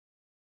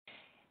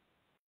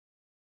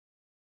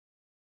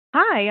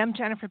Hi, I'm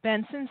Jennifer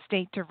Benson,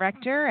 State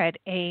Director at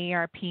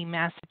AARP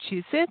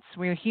Massachusetts.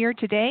 We're here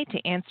today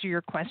to answer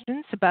your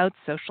questions about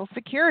Social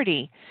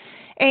Security.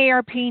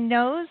 AARP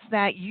knows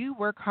that you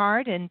work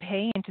hard and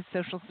pay into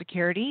Social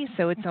Security,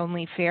 so it's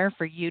only fair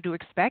for you to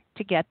expect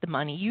to get the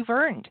money you've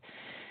earned.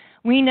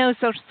 We know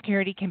Social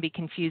Security can be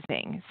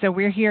confusing, so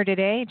we're here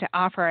today to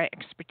offer our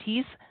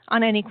expertise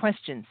on any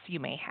questions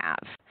you may have.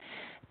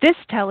 This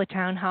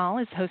Tele-Town Hall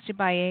is hosted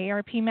by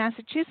AARP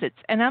Massachusetts,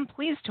 and I'm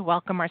pleased to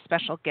welcome our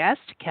special guest,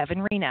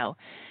 Kevin Reino.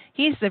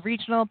 He's the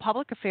Regional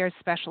Public Affairs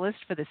Specialist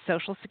for the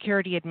Social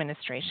Security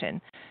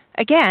Administration.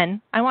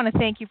 Again, I want to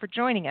thank you for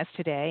joining us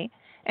today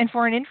and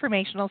for an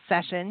informational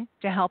session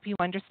to help you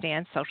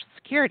understand Social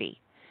Security.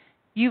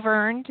 You've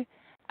earned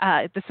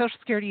the Social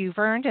Security you've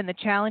earned and the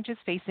challenges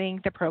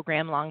facing the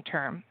program long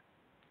term.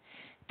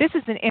 This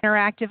is an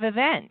interactive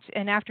event,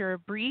 and after a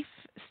brief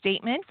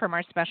statement from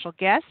our special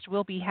guest,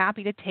 we'll be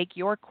happy to take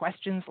your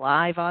questions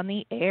live on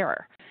the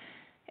air.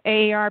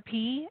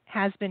 AARP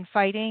has been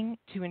fighting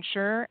to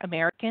ensure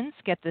Americans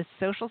get the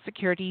Social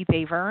Security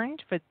they've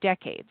earned for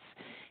decades,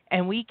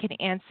 and we can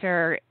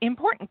answer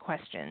important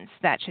questions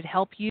that should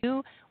help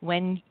you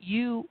when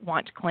you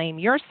want to claim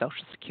your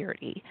Social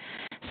Security.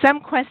 Some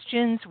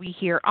questions we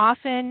hear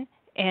often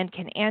and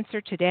can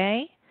answer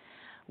today.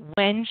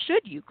 When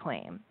should you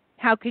claim?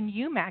 How can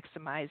you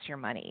maximize your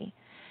money?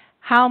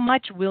 How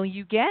much will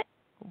you get?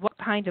 What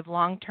kind of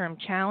long-term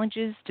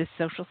challenges does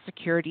Social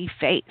Security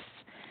face?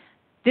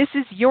 This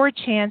is your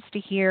chance to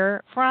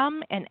hear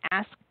from and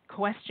ask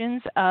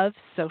questions of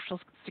Social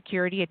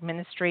Security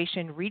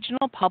Administration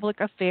Regional Public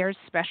Affairs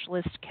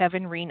Specialist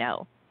Kevin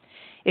Reino.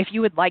 If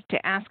you would like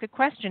to ask a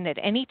question at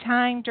any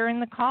time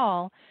during the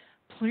call,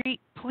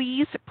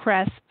 please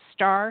press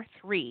star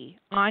 3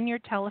 on your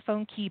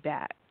telephone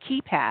keypad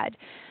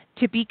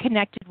to be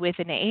connected with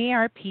an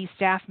AARP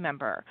staff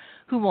member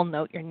who will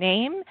note your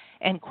name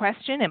and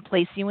question and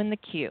place you in the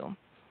queue.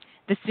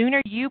 The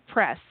sooner you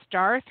press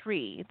star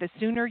 3, the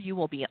sooner you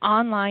will be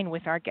online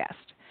with our guest.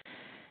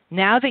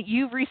 Now that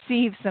you've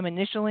received some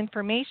initial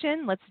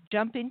information, let's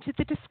jump into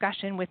the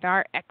discussion with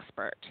our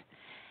expert.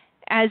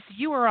 As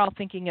you are all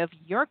thinking of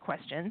your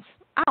questions,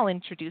 I'll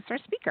introduce our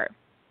speaker.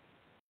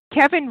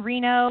 Kevin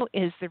Reino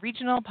is the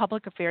Regional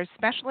Public Affairs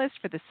Specialist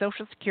for the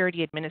Social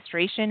Security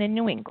Administration in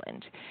New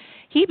England.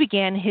 He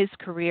began his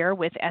career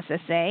with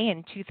SSA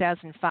in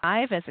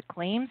 2005 as a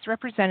claims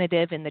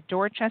representative in the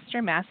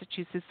Dorchester,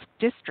 Massachusetts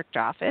District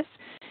Office,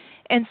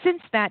 and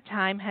since that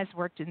time has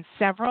worked in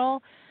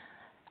several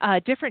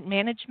different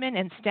management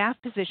and staff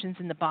positions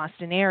in the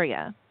Boston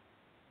area.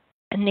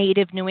 A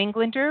native New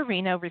Englander,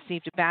 Reino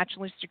received a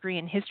bachelor's degree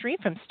in history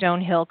from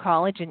Stonehill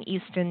College in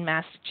Easton,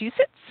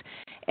 Massachusetts,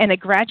 and a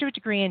graduate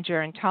degree in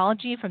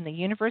gerontology from the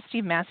University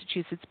of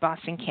Massachusetts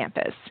Boston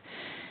campus.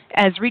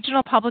 As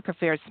Regional Public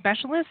Affairs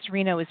Specialist,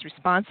 Reino is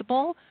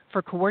responsible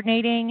for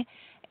coordinating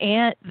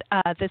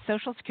the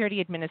Social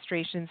Security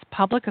Administration's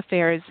public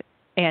affairs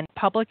and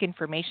public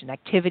information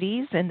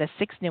activities in the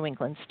 6 New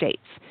England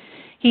states.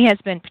 He has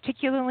been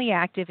particularly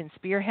active in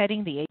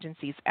spearheading the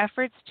agency's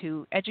efforts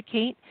to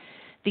educate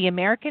the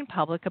American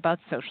public about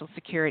Social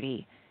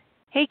Security.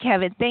 Hey,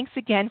 Kevin, thanks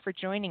again for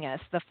joining us.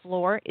 The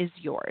floor is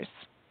yours.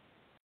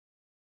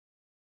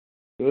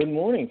 Good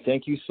morning.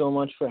 Thank you so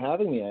much for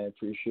having me. I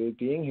appreciate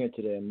being here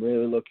today. I'm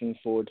really looking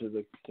forward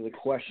to the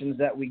questions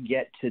that we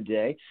get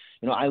today.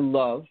 I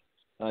love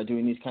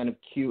doing these kind of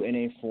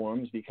Q&A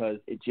forums because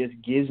it just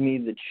gives me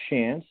the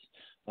chance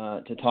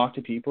to talk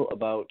to people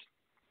about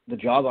the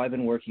job I've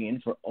been working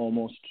in for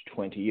almost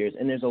 20 years.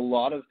 And there's a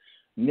lot of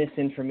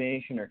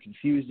misinformation or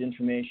confused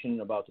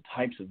information about the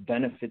types of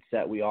benefits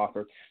that we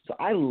offer. So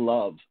I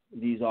love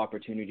these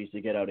opportunities to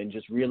get out and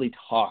just really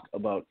talk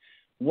about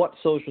what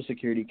Social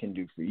Security can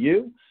do for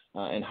you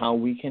and how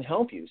we can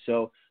help you.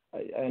 So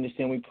I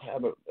understand we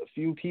have a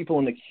few people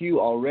in the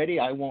queue already.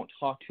 I won't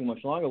talk too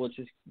much longer. Let's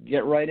just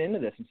get right into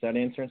this and start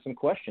answering some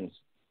questions.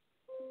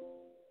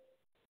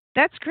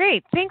 That's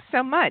great. Thanks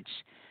so much.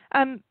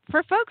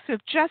 For folks who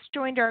have just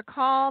joined our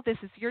call, this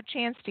is your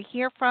chance to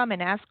hear from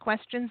and ask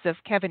questions of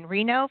Kevin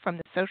Reino from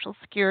the Social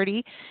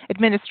Security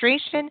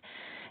Administration.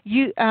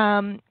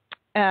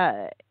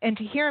 And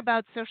to hear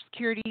about Social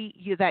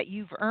Security that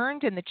you've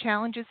earned and the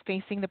challenges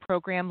facing the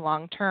program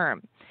long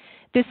term.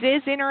 This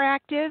is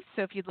interactive,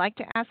 so if you'd like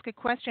to ask a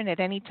question at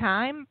any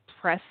time,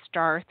 press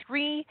star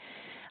 3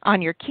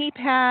 on your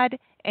keypad,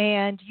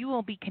 and you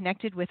will be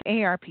connected with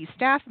AARP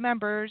staff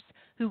members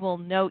who will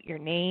note your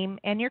name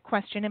and your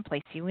question and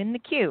place you in the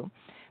queue.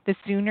 The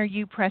sooner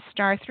you press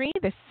star 3,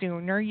 the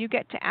sooner you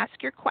get to ask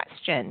your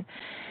question.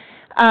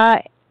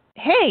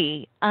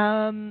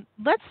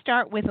 Let's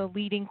start with a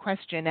leading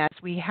question as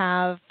we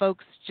have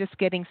folks just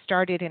getting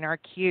started in our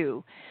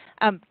queue.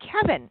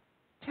 Kevin,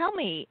 tell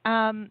me,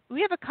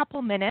 we have a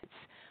couple minutes.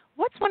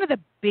 What's one of the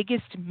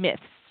biggest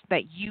myths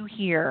that you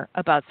hear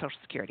about Social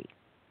Security?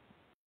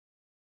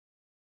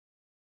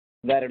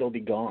 That it'll be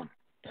gone.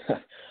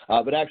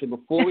 But actually,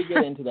 before we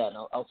get into that, and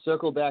I'll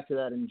circle back to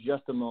that in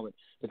just a moment,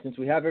 but since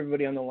we have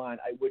everybody on the line,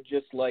 I would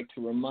just like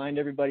to remind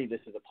everybody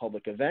this is a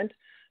public event.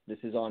 This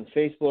is on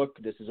Facebook.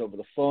 This is over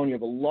the phone. You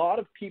have a lot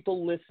of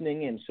people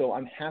listening in, so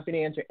I'm happy to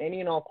answer any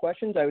and all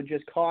questions. I would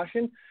just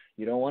caution,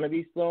 you don't want to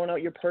be throwing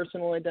out your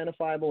personal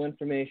identifiable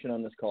information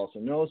on this call, so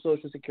no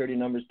Social Security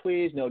numbers,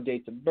 please, no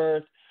dates of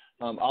birth.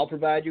 I'll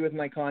provide you with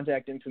my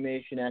contact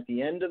information at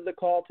the end of the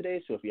call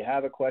today, so if you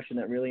have a question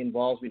that really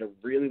involves me to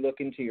really look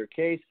into your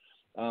case,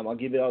 I'll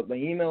give you out my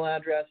email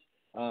address,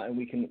 and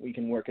we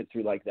can work it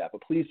through like that.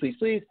 But please,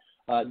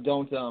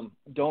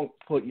 don't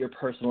put your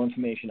personal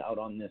information out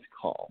on this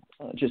call,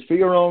 just for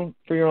your own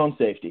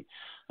safety.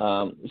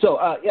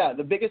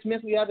 The biggest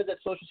myth we have is that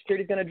Social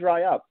Security is going to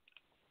dry up.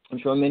 I'm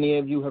sure many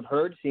of you have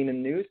heard, seen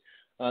in the news,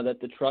 that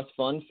the trust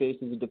fund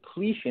faces a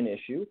depletion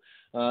issue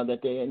that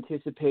they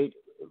anticipate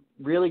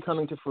really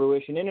coming to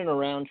fruition in and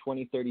around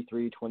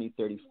 2033,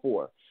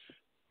 2034.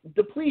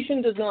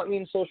 Depletion does not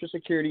mean Social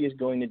Security is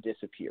going to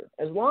disappear.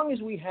 As long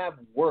as we have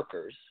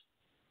workers,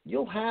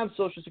 you'll have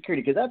Social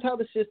Security, because that's how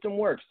the system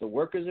works. The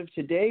workers of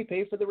today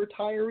pay for the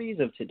retirees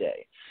of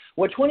today.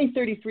 What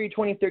 2033,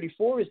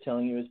 2034 is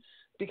telling you is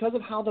because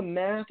of how the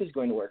math is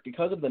going to work,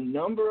 because of the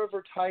number of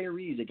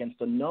retirees against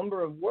the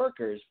number of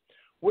workers,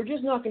 we're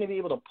just not going to be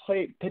able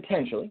to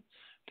potentially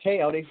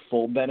pay out a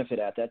full benefit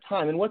at that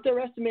time. And what they're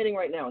estimating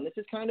right now, and this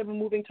is kind of a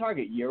moving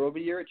target, year over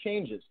year it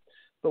changes,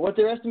 but what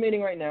they're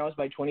estimating right now is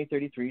by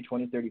 2033,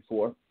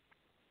 2034,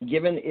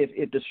 given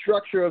if the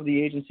structure of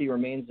the agency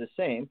remains the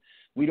same,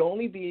 we'd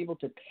only be able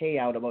to pay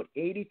out about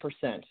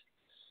 80%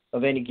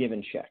 of any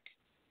given check.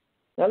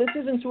 Now, this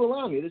isn't to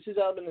alarm you. This is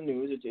out in the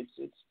news.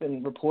 It's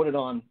been reported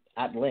on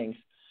at length,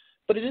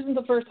 but it isn't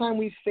the first time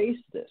we've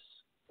faced this.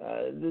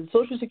 The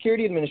Social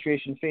Security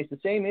Administration faced the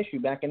same issue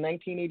back in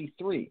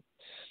 1983.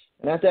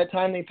 And at that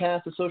time, they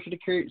passed the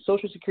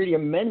Social Security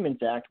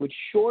Amendments Act, which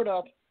shored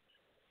up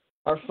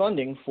our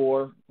funding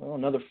for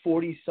another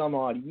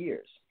 40-some-odd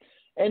years.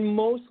 And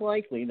most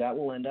likely that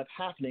will end up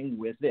happening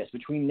with this.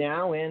 Between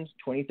now and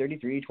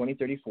 2033,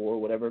 2034,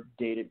 whatever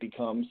date it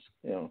becomes,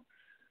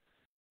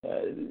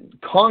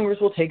 Congress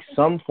will take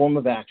some form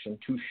of action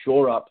to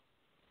shore up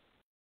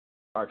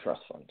our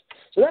trust fund.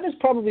 So that is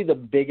probably the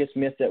biggest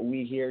myth that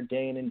we hear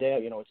day in and day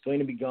out. It's going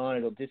to be gone,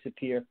 it'll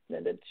disappear.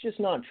 And it's just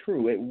not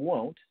true. It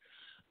won't.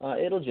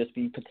 It'll just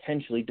be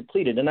potentially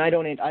depleted. And I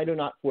do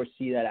not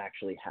foresee that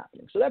actually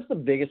happening. So that's the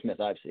biggest myth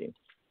I've seen.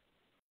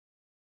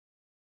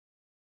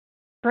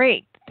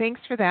 Great.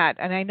 Thanks for that.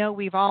 And I know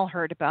we've all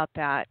heard about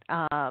that.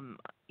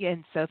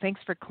 And so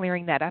thanks for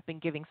clearing that up and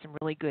giving some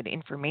really good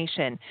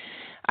information.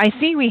 I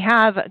see we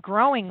have a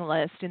growing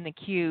list in the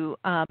queue.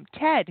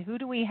 Ted, who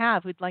do we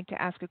have who'd like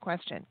to ask a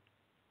question?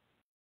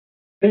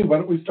 Hey, why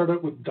don't we start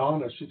out with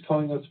Donna? She's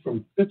calling us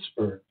from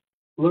Pittsburgh.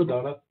 Hello,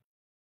 Donna.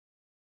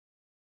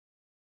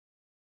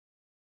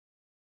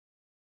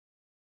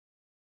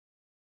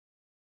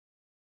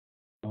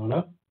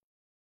 Donna?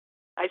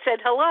 I said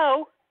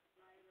hello.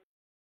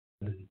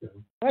 There you go.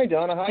 Hi,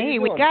 Donna. How are you doing? Hey,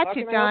 we got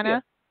you,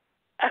 Donna.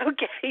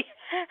 Okay.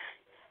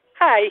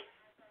 Hi.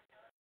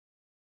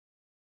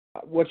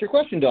 What's your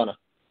question, Donna?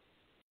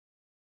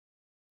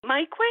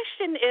 My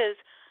question is,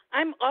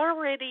 I'm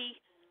already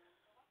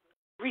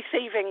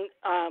receiving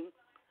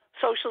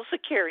Social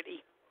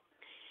Security,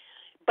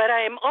 but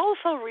I am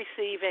also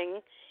receiving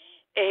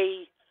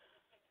a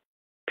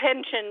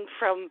pension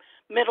from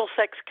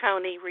Middlesex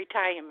County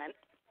Retirement.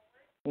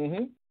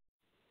 Mm-hmm.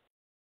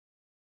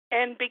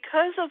 And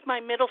because of my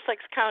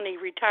Middlesex County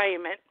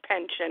Retirement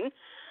pension,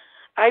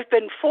 I've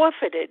been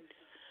forfeited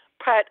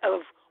part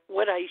of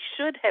what I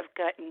should have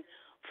gotten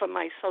from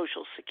my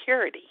Social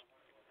Security.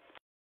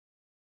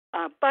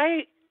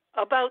 By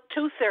about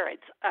 2/3,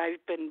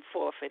 I've been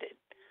forfeited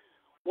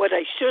what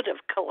I should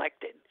have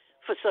collected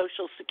for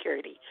Social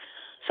Security.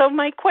 So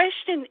my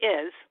question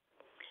is,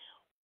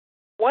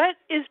 what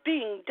is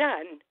being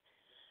done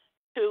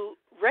to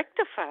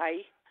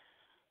rectify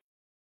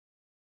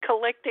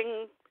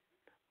collecting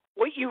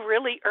what you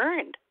really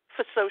earned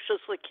for Social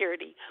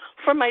Security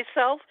for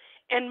myself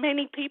and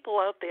many people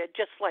out there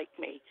just like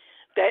me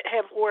that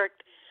have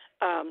worked,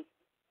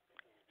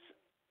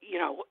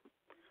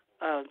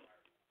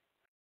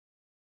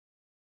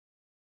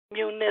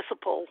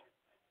 municipal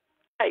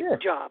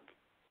type job.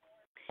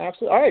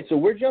 Absolutely. All right, so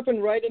we're jumping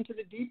right into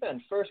the deep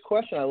end. First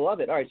question, I love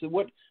it. All right, so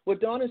what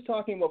Don is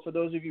talking about, for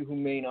those of you who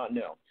may not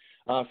know,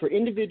 for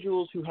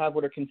individuals who have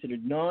what are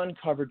considered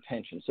non-covered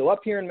pensions. So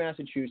up here in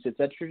Massachusetts,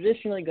 that's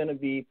traditionally going to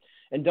be,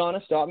 and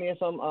Donna, stop me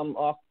if I'm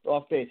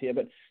off base here,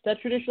 but that's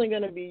traditionally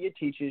going to be your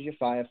teachers, your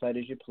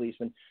firefighters, your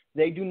policemen.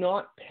 They do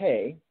not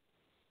pay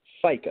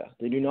FICA.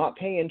 They do not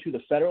pay into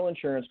the Federal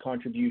Insurance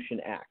Contribution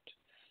Act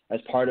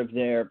as part of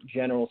their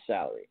general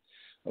salary.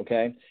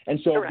 Okay? And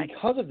so Correct.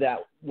 Because of that,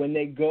 when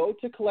they go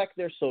to collect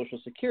their Social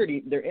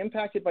Security, they're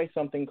impacted by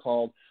something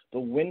called the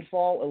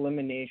windfall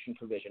elimination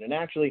provision. And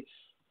actually,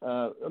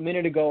 a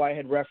minute ago, I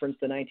had referenced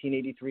the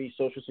 1983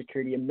 Social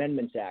Security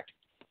Amendments Act.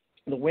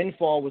 The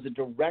windfall was a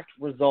direct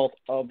result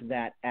of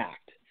that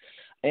act.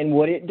 And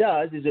what it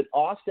does is it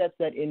offsets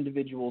that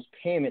individual's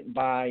payment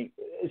by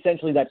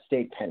essentially that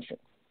state pension.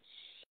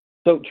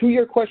 So to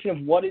your question of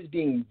what is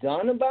being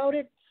done about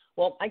it,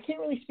 well, I can't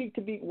really speak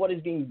to what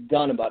is being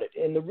done about it.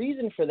 And the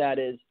reason for that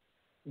is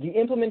the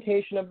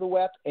implementation of the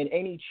WEP and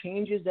any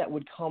changes that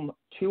would come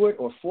to it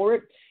or for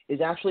it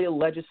is actually a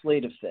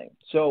legislative thing.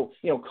 So,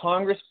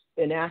 Congress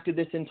enacted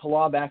this into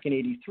law back in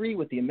 '83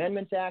 with the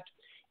Amendments Act.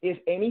 If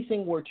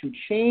anything were to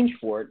change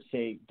for it,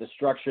 say the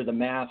structure, the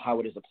math, how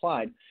it is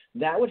applied,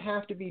 that would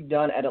have to be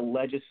done at a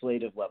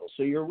legislative level.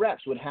 So your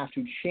reps would have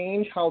to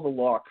change how the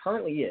law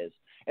currently is.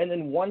 And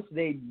then once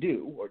they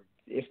do, or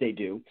if they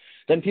do,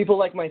 then people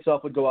like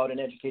myself would go out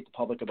and educate the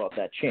public about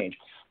that change.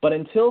 But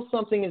until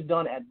something is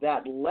done at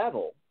that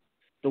level,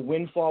 the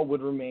windfall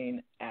would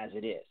remain as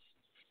it is.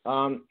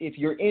 If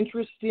you're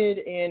interested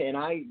in, and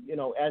I,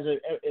 as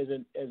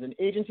an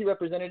agency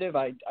representative,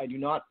 I do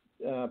not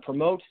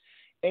promote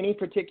any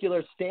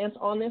particular stance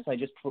on this. I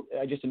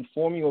just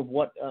inform you of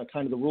what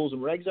kind of the rules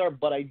and regs are.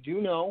 But I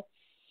do know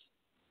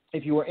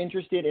if you are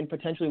interested in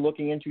potentially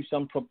looking into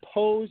some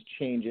proposed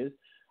changes,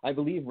 I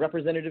believe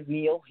Representative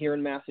Neal here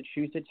in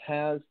Massachusetts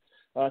has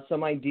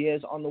some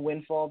ideas on the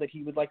windfall that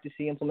he would like to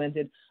see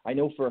implemented. I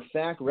know for a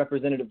fact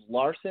Representative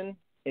Larson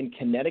in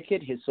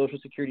Connecticut, his Social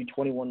Security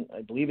 21,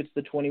 I believe it's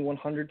the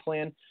 2100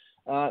 plan,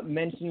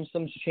 mentioned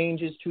some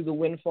changes to the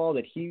windfall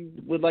that he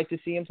would like to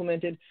see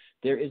implemented.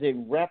 There is a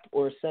rep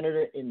or a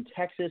senator in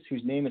Texas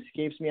whose name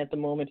escapes me at the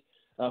moment,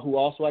 who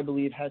also, I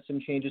believe, has some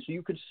changes. So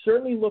you could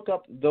certainly look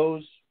up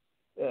those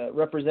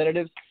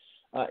representatives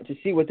to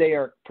see what they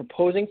are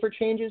proposing for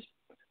changes.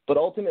 But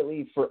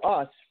ultimately, for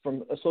us,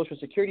 from a Social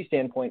Security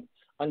standpoint,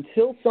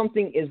 until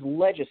something is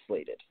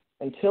legislated,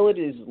 until it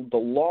is the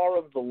law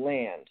of the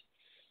land,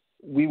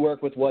 we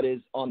work with what is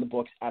on the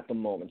books at the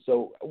moment.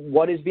 So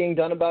what is being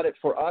done about it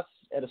for us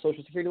at a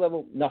Social Security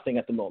level? Nothing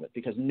at the moment,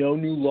 because no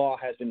new law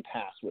has been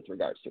passed with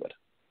regards to it.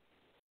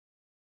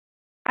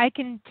 I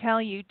can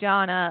tell you,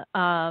 Donna,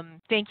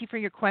 thank you for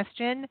your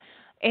question.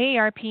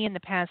 AARP in the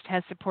past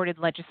has supported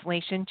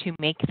legislation to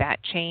make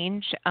that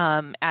change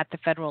at the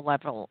federal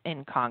level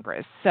in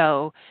Congress.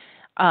 So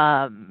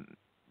that's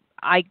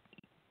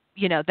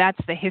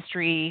the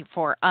history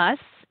for us,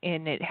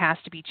 and it has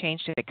to be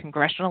changed at a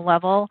congressional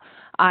level.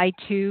 I,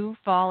 too,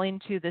 fall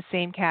into the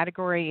same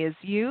category as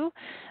you,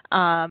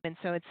 and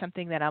so it's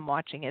something that I'm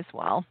watching as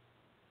well.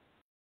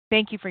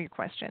 Thank you for your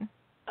question.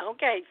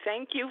 Okay,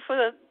 thank you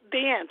for the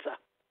answer.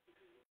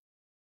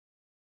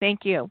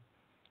 Thank you.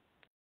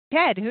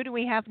 Ted, who do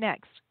we have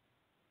next?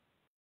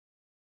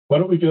 Why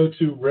don't we go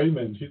to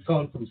Raymond? He's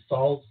calling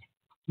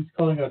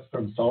us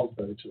from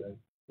Salisbury today.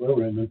 Hello,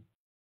 Raymond.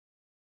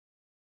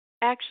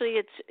 Actually,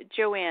 it's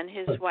Joanne,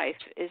 his wife,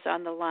 is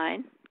on the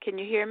line. Can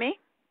you hear me?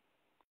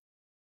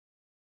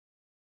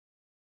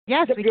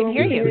 Yes, we can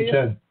hear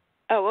you.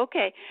 Oh,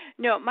 okay.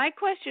 No, my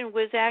question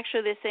was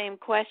actually the same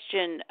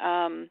question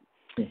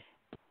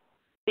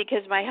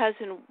because my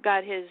husband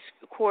got his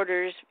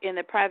quarters in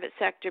the private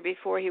sector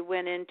before he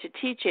went into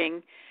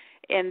teaching,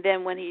 and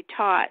then when he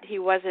taught, he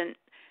wasn't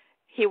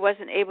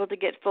able to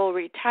get full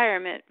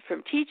retirement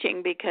from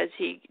teaching because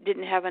he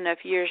didn't have enough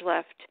years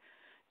left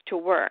to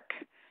work.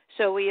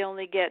 So he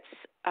only gets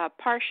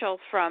partial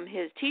from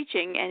his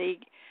teaching,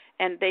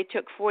 and they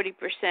took 40%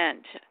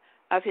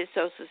 of his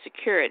Social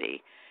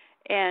Security.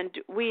 And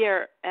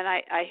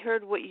I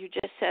heard what you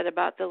just said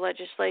about the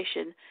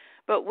legislation,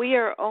 but we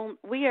are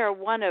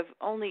one of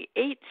only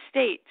 8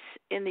 states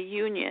in the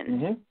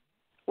union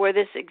where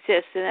this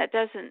exists, and that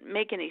doesn't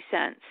make any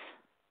sense.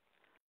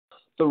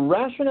 The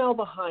rationale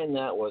behind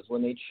that was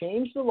when they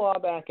changed the law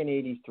back in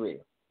 '83,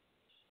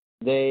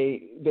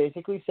 they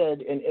basically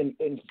said,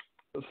 and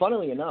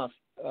funnily enough,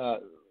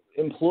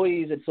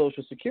 employees at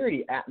Social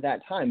Security at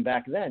that time,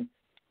 back then,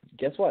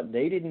 guess what?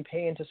 They didn't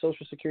pay into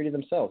Social Security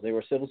themselves. They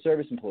were civil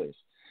service employees.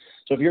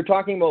 So if you're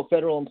talking about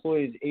federal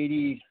employees,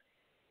 80,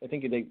 I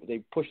think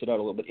they pushed it out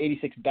a little bit,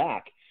 86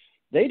 back,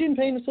 they didn't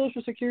pay into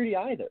Social Security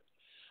either.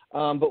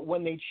 But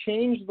when they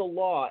changed the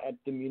law at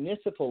the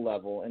municipal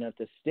level and at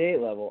the state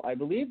level, I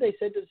believe they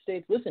said to the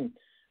states, listen,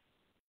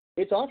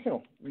 it's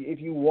optional. If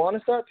you want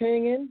to start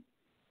paying in,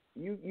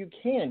 you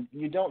can.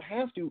 You don't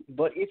have to.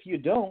 But if you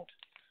don't,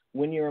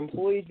 when your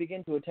employees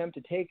begin to attempt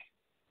to take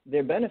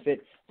their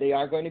benefit, they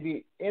are going to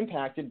be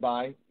impacted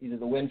by either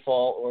the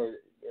windfall or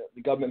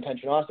the government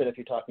pension offset if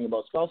you're talking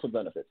about spousal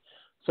benefits.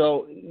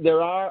 So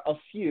there are a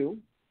few,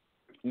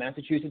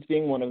 Massachusetts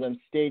being one of them,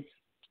 states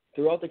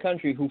throughout the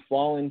country who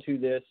fall into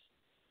this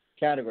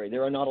category.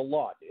 There are not a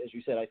lot. As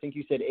you said, I think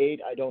you said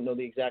 8. I don't know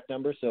the exact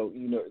number, so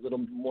you're a little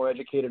more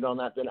educated on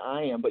that than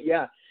I am. But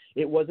yeah,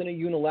 it wasn't a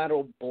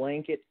unilateral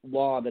blanket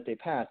law that they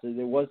passed.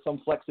 There was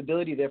some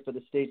flexibility there for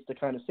the states to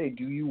kind of say,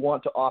 do you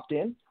want to opt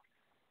in?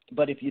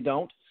 But if you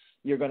don't,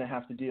 you're going to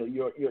have to deal.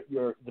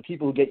 The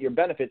people who get your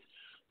benefits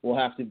will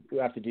have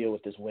to deal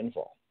with this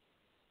windfall.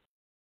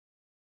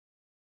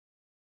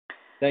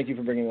 Thank you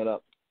for bringing that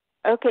up.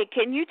 Okay,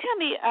 can you tell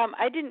me,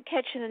 I didn't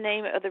catch the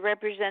name of the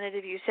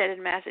representative you said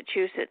in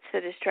Massachusetts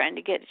that is trying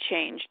to get it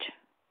changed.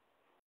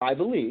 I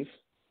believe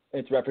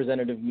it's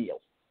Representative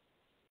Neal.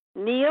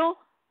 Neal?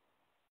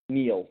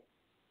 Neal.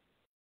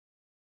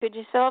 Could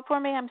you spell it for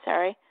me? I'm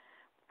sorry.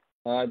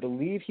 I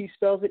believe he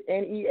spells it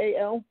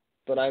Neal,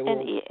 but I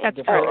will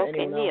defer to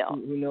anyone else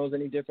who knows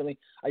any differently.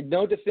 I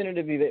know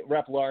definitively that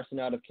Rep. Larson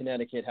out of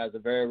Connecticut has a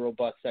very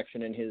robust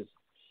section in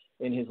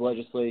his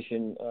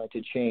legislation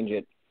to change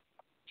it,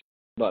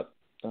 but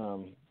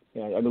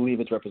I believe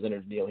it's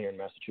Representative Neal here in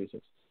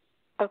Massachusetts.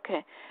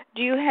 Okay.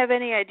 Do you have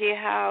any idea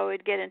how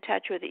I'd get in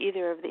touch with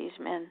either of these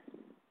men?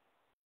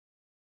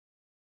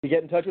 To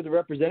get in touch with the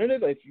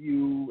representative, if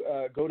you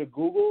go to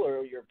Google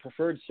or your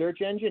preferred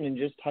search engine and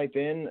just type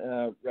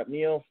in Rep.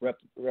 Neal, Rep.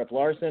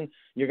 Larson,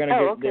 you're going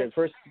to get the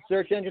first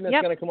search engine that's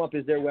going to come up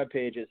is their web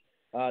pages.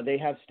 They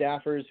have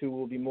staffers who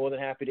will be more than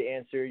happy to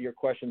answer your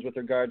questions with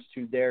regards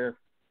to their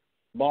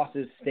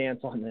boss's stance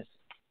on this.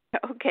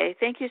 Okay.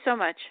 Thank you so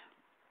much.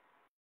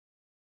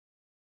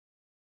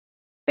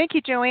 Thank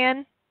you,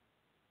 Joanne.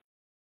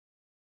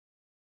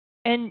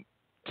 And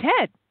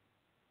Ted,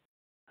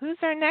 who's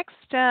our next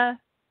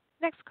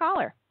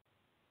caller?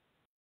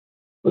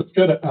 Let's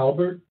go to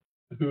Albert,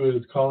 who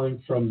is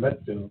calling from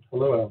Medfield.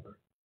 Hello, Albert.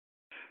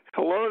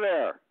 Hello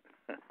there.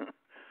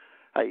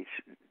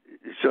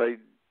 Should I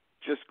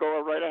just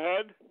go right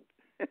ahead?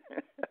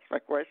 That's my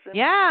question.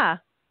 Yeah.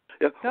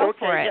 Go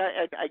for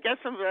it. I guess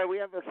we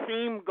have a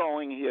theme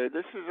going here.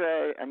 This is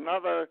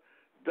another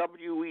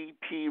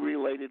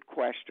WEP-related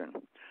question.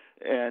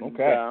 And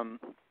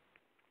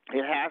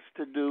it has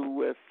to do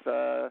with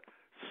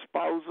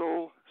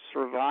spousal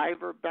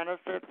survivor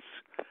benefits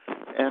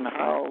and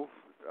how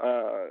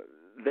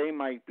they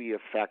might be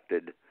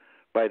affected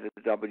by the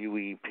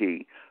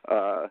WEP.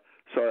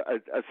 So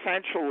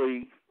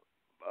essentially,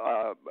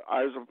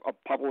 I was a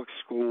public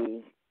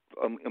school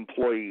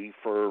employee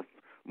for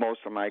most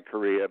of my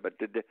career, but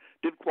did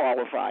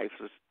qualify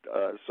for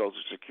Social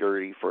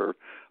Security for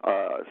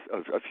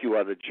a few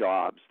other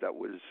jobs that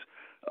was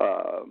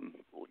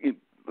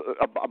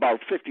about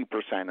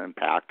 50%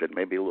 impacted,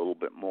 maybe a little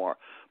bit more.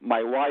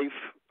 My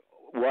wife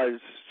was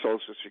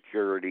Social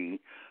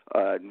Security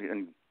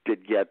and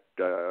did get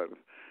a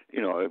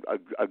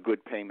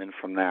good payment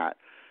from that.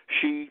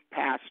 She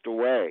passed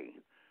away,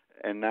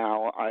 and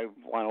now I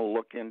want to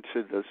look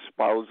into the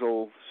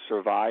spousal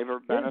survivor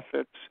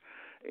benefits.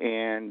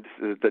 And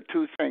the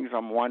two things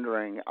I'm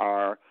wondering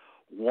are,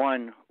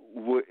 one,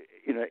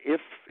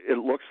 if it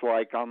looks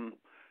like I'm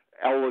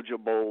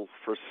eligible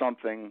for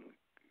something,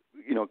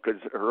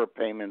 because her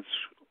payments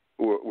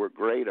were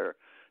greater,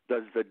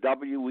 does the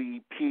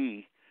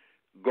WEP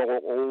go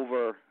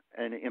over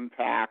and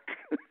impact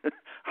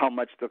how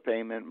much the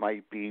payment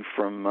might be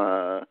from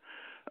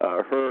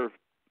her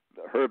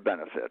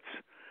benefits?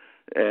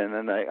 And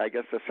then I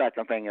guess the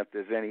second thing, if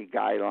there's any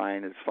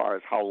guideline as far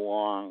as how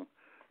long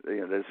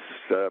this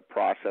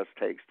process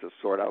takes to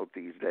sort out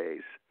these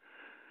days.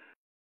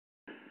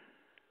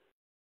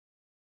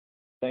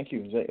 Thank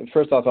you.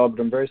 First off, Albert,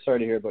 I'm very sorry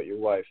to hear about your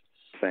wife.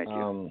 Thank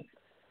you.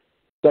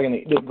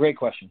 Secondly, great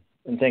question,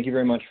 and thank you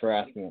very much for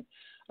asking it.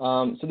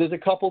 So there's a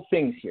couple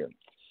things here.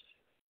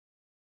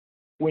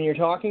 When you're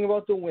talking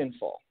about the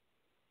windfall,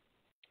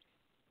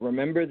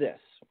 remember this.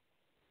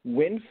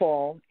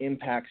 Windfall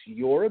impacts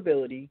your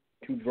ability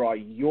to draw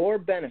your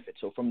benefit,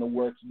 so from the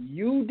work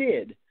you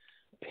did,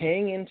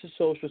 paying into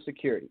Social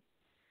Security.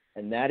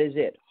 And that is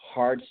it.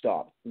 Hard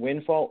stop.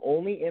 Windfall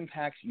only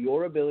impacts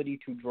your ability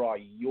to draw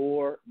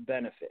your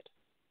benefit.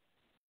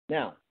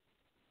 Now,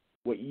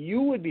 what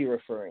you would be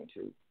referring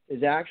to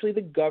is actually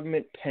the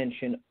government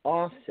pension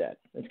offset.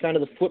 It's kind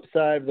of the flip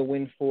side of the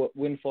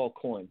windfall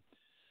coin.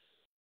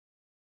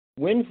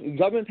 When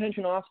government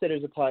pension offset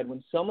is applied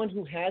when someone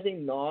who has a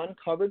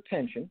non-covered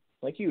pension,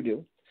 like you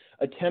do,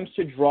 attempts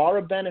to draw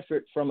a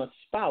benefit from a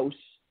spouse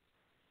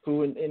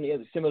who,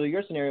 in similar to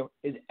your scenario,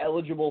 is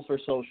eligible for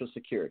Social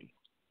Security.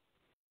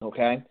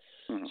 Okay?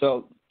 Mm-hmm.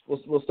 So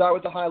we'll start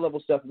with the high-level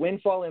stuff.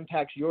 Windfall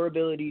impacts your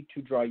ability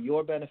to draw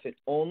your benefit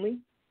only.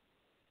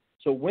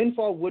 So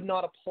windfall would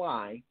not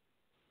apply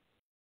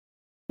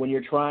when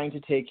you're trying to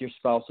take your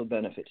spousal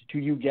benefit, to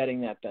you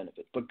getting that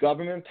benefit. But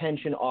government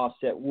pension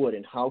offset would.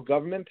 And how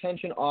government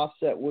pension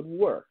offset would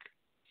work,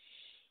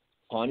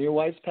 upon your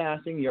wife's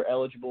passing, you're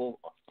eligible,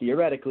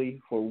 theoretically,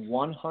 for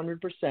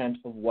 100%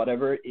 of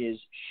whatever it is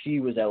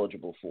she was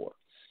eligible for,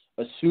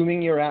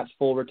 assuming you're at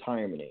full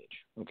retirement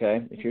age,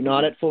 okay? If you're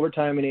not at full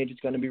retirement age,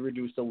 it's going to be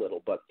reduced a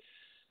little, but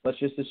let's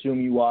just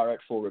assume you are at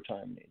full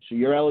retirement age. So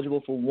you're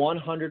eligible for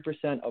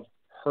 100% of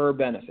her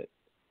benefit.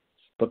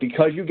 But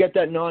because you get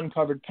that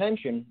non-covered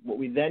pension, what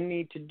we then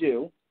need to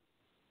do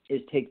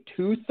is take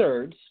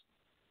 2/3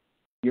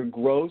 your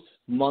gross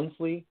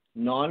monthly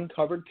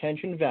non-covered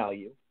pension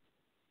value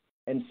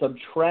and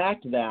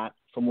subtract that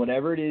from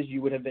whatever it is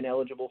you would have been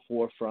eligible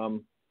for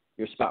from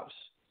your spouse.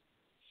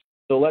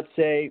 So let's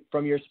say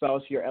from your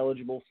spouse you're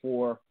eligible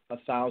for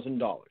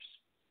 $1,000,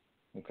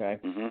 okay?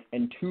 Mm-hmm.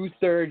 And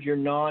 2/3 your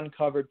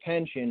non-covered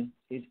pension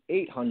is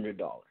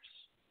 $800.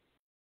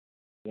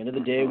 At the end of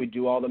the day, we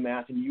do all the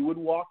math, and you would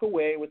walk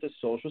away with a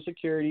Social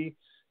Security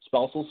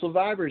spousal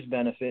survivor's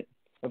benefit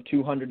of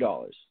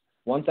 $200.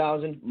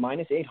 1,000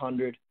 minus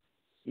 800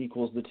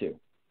 equals the 2.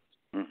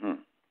 Mm-hmm.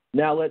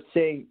 Now, let's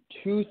say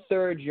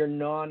 2/3 your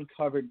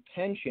non-covered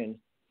pension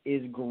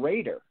is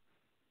greater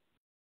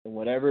than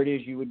whatever it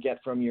is you would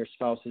get from your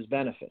spouse's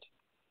benefit.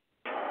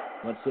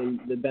 Let's say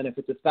the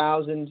benefit's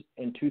 $1,000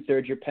 and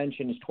 2/3 your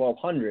pension is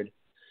 $1,200.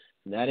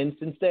 In that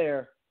instance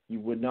there, you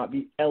would not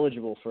be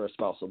eligible for a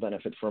spousal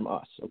benefit from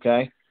us,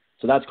 okay?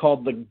 So that's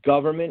called the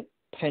government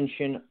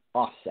pension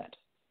offset.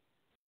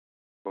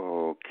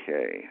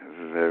 Okay,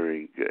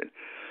 very good.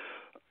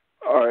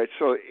 All right,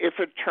 so if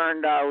it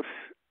turned out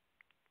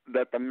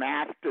that the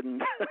math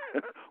didn't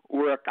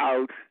work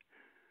out,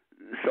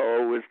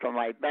 so it was to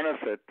my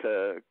benefit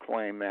to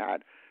claim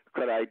that,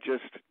 could I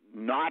just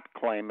not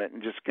claim it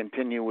and just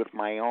continue with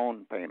my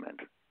own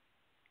payment?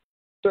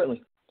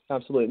 Certainly,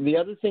 absolutely. The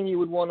other thing you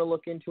would want to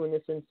look into in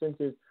this instance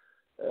is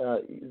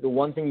the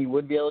one thing you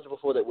would be eligible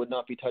for that would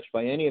not be touched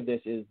by any of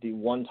this is the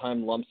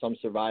one-time lump sum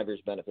survivor's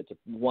benefits, a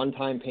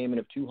one-time payment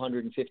of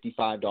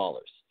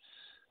 $255.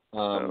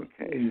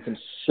 Okay. You can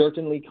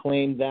certainly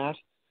claim that.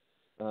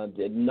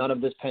 None of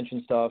this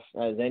pension stuff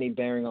has any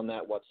bearing on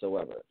that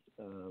whatsoever.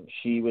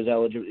 She was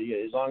eligible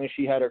as long as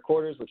she had her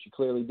quarters, which she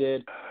clearly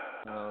did.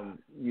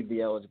 You'd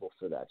be eligible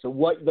for that. So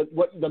what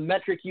the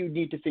metric you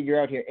need to figure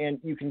out here,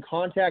 and you can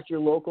contact your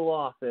local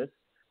office,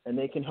 and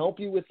they can help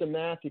you with the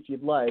math if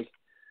you'd like.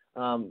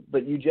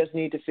 But you just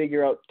need to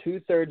figure out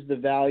 2/3 the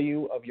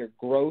value of your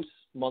gross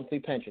monthly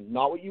pension,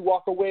 not what you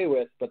walk away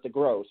with, but the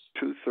gross.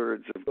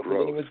 2/3 of So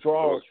gross. any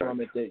withdrawals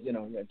from it,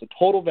 the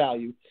total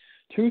value,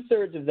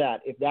 2/3 of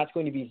that, if that's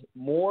going to be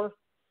more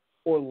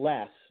or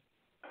less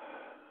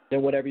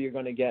than whatever you're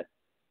going to get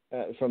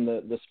from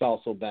the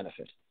spousal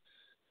benefit.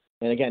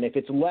 And again, if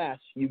it's less,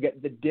 you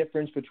get the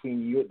difference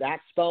between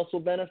that spousal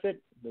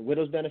benefit, the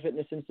widow's benefit in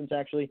this instance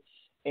actually,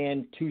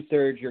 and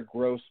 2/3 your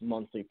gross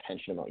monthly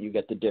pension amount. You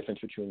get the difference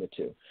between the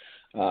two.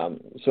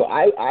 So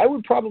I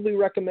would probably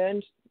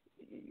recommend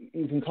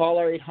you can call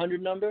our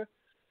 800 number,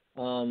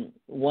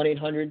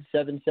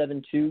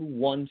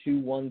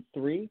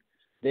 1-800-772-1213.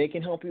 They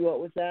can help you out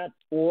with that,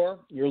 or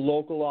your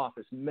local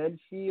office.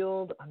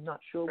 Medfield, I'm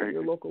not sure what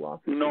your local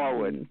office is.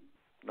 Norwood.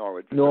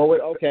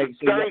 Norwood, okay.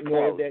 So very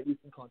Norwood, close. you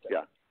can contact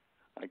Yeah.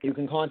 You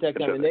can contact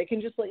them, and they can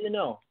just let you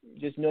know.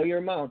 Just know your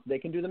amount. They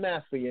can do the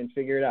math for you and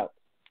figure it out.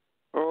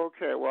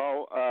 Okay,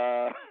 well,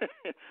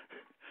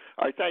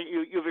 I thank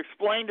you. You've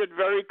explained it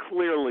very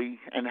clearly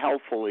and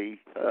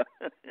helpfully. I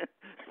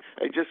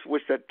just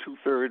wish that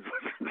 2/3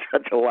 wasn't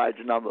such a large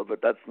number,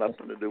 but that's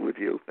nothing to do with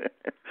you.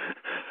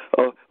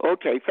 Oh,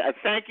 okay,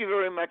 thank you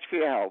very much for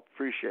your help.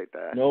 Appreciate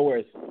that. No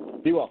worries.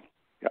 Be well.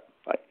 Yeah,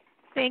 bye.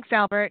 Thanks,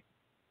 Albert.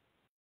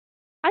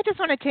 I just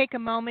want to take a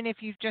moment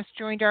if you've just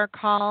joined our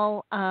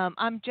call.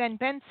 I'm Jen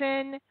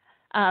Benson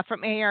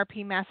from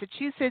AARP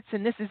Massachusetts,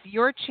 and this is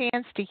your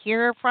chance to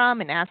hear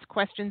from and ask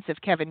questions of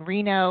Kevin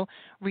Reino,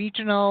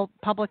 Regional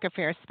Public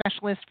Affairs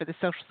Specialist for the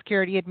Social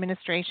Security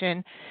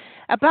Administration,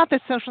 about the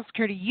Social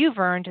Security you've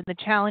earned and the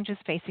challenges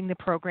facing the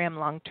program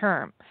long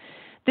term.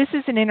 This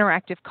is an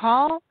interactive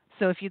call,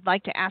 so if you'd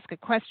like to ask a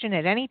question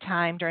at any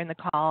time during the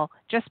call,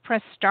 just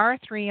press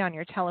 *3 on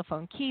your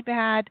telephone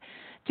keypad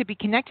to be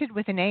connected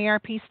with an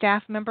AARP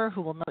staff member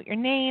who will note your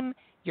name,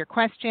 your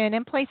question,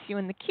 and place you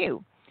in the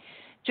queue.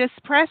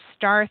 Just press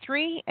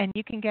 *3 and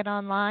you can get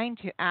online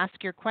to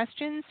ask your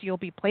questions. You'll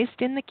be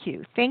placed in the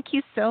queue. Thank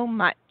you so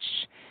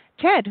much.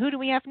 Ted, who do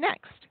we have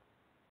next?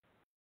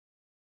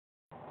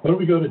 Why don't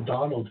we go to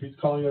Donald? He's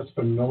calling us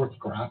from North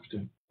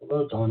Grafton.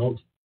 Hello,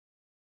 Donald.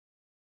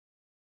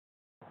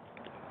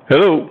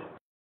 Hello.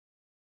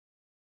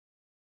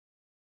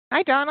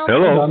 Hi, Donald.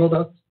 Hello. Hi,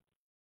 Donald.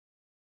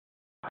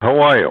 How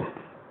are you?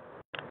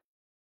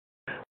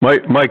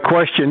 My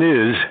question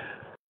is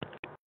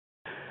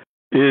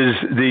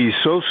the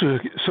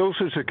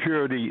Social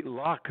Security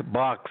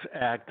Lockbox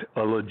Act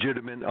a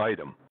legitimate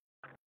item?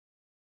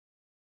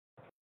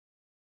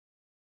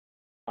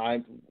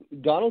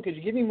 Donald, could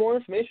you give me more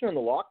information on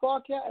the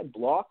Lockbox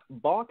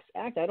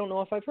Act? I don't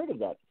know if I've heard of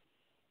that.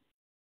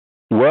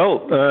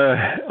 Well,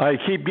 I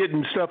keep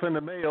getting stuff in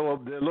the mail.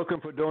 They're looking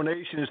for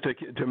donations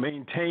to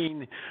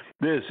maintain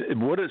this.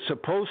 What it's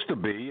supposed to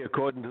be,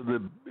 according to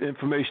the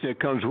information that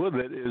comes with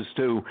it, is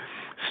to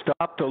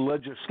stop the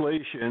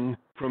legislation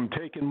from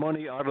taking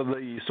money out of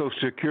the Social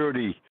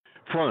Security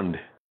fund.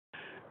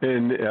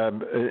 And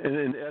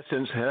in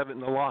essence, have it in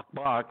the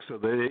lockbox so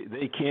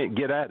they can't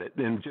get at it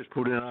and just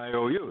put in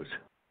IOUs.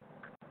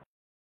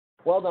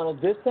 Well, Donald,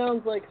 this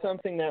sounds like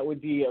something that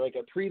would be like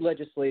a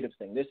pre-legislative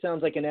thing. This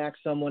sounds like an act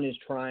someone is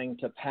trying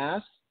to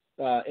pass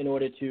in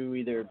order to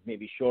either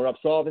maybe shore up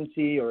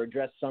solvency or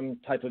address some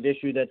type of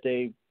issue that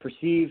they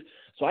perceive.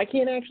 So I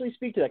can't actually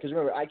speak to that because,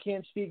 remember, I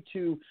can't speak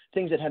to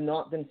things that have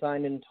not been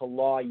signed into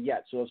law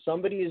yet. So if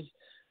somebody is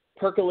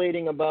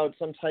percolating about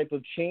some type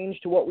of change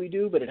to what we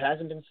do, but it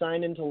hasn't been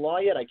signed into law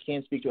yet, I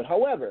can't speak to it.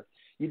 However,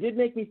 you did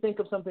make me think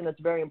of something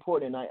that's very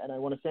important, and I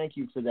want to thank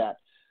you for that.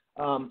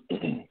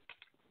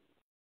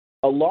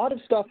 A lot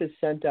of stuff is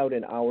sent out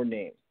in our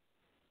name,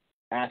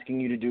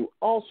 asking you to do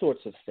all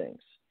sorts of things.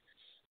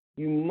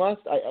 You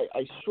must,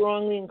 I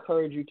strongly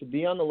encourage you to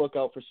be on the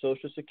lookout for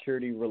Social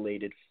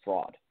Security-related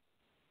fraud.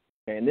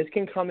 And this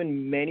can come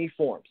in many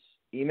forms: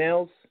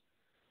 emails,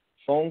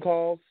 phone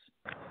calls,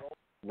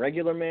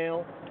 regular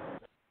mail,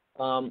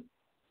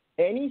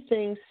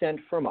 anything sent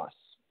from us.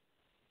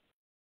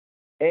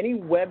 Any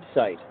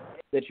website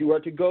that you are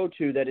to go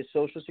to that is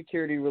Social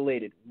Security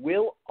related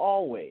will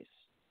always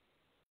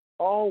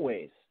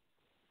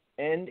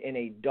end in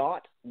a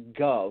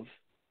 .gov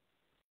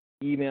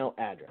email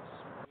address.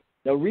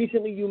 Now,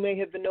 recently you may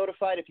have been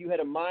notified if you had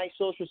a My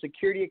Social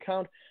Security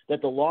account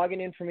that the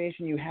login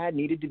information you had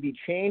needed to be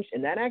changed,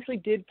 and that actually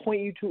did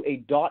point you to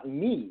a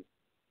 .me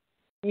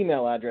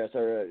email address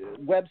or a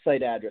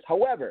website address.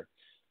 However,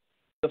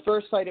 the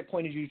first site it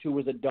pointed you to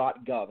was a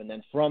 .gov, and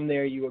then from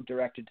there you were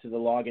directed to the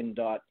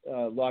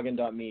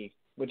login.me,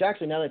 which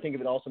actually, now that I think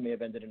of it, also may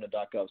have ended in a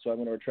 .gov, so I'm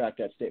going to retract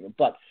that statement.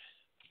 But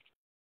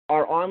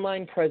our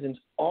online presence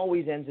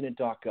always ends in a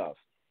 .gov.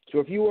 So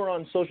if you are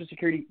on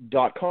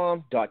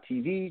socialsecurity.com,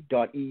 .tv,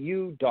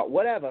 .eu,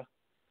 .whatever,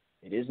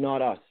 it is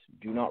not us.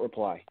 Do not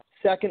reply.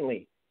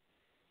 Secondly,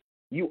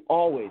 you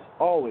always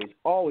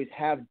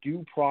have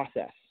due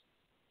process.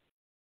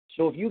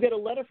 So if you get a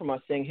letter from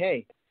us saying,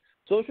 hey,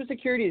 Social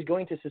Security is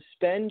going to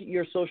suspend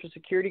your Social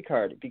Security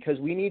card because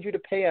we need you to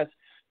pay us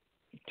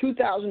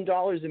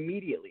 $2,000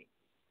 immediately.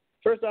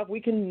 First off,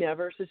 we can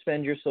never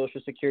suspend your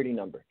Social Security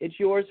number. It's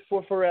yours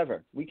for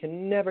forever. We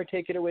can never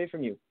take it away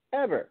from you,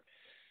 ever.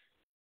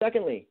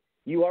 Secondly,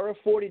 you are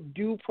afforded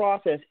due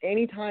process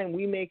anytime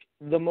we make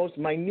the most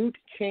minute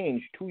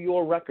change to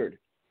your record.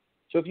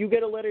 So if you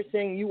get a letter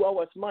saying you owe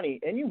us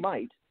money, and you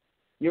might,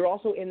 you're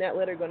also in that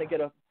letter going to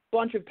get a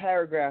bunch of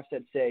paragraphs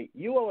that say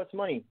you owe us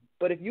money.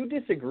 But if you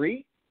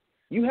disagree,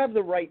 you have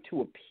the right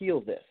to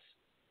appeal this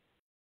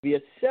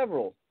via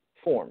several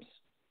forms.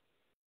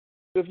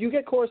 So if you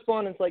get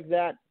correspondence like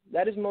that,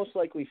 that is most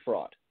likely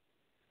fraud.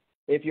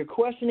 If you're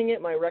questioning it,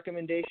 my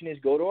recommendation is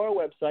go to our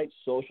website,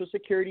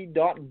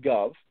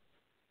 socialsecurity.gov,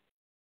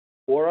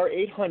 or our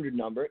 800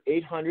 number,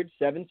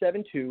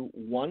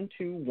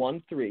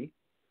 800-772-1213,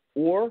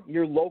 or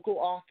your local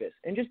office,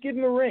 and just give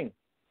them a ring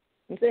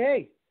and say,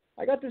 hey,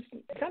 I got this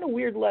kind of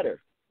weird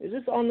letter. Is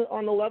this on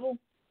the level?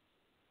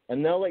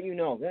 And they'll let you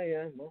know,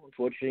 well,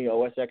 unfortunately, you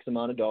owe us X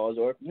amount of dollars,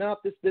 or no,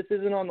 this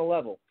isn't on the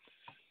level.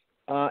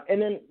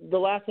 And then the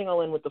last thing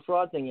I'll end with the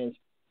fraud thing is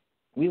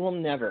we will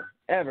never,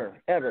 ever,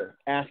 ever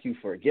ask you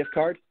for a gift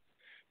card.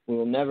 We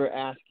will never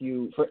ask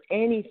you for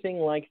anything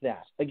like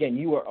that. Again,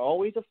 you are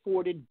always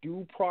afforded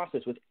due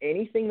process with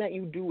anything that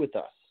you do with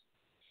us.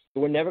 So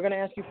we're never going to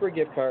ask you for a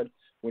gift card.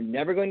 We're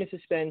never going to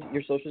suspend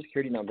your Social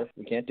Security number.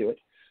 We can't do it.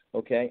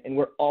 Okay? And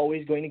we're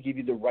always going to give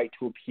you the right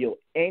to appeal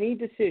any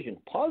decision,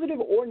 positive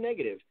or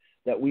negative,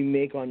 that we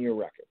make on your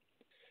record.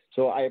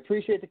 So I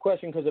appreciate the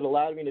question because it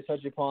allowed me to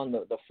touch upon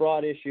the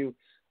fraud issue.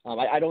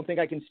 I don't think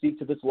I can speak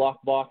to this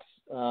lockbox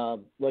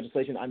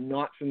legislation. I'm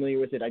not familiar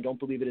with it. I don't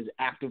believe it is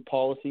active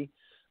policy.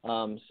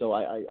 So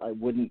I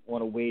wouldn't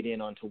want to wade in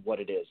onto what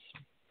it is.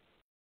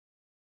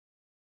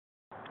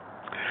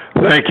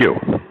 Thank you.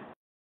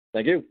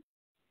 Thank you.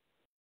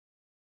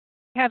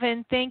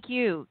 Kevin, thank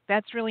you.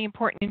 That's really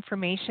important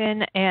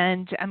information,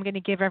 and I'm going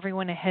to give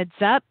everyone a heads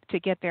up to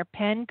get their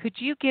pen. Could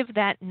you give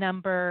that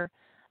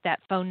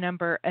phone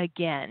number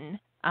again?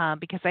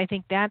 Because I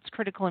think that's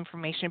critical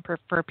information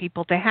for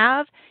people to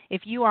have.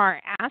 If you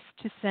are asked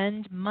to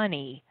send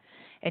money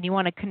and you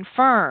want to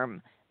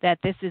confirm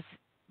that this is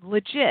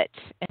legit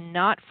and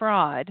not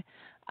fraud,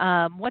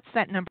 what's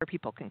that number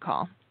people can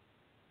call?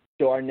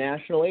 So our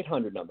national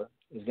 800 number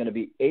is going to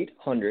be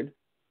 800-772-1213.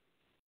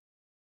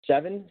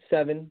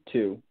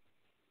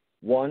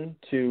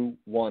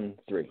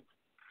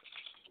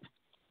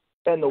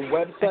 And the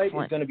website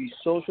Excellent. is going to be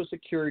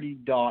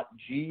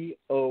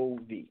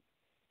socialsecurity.gov.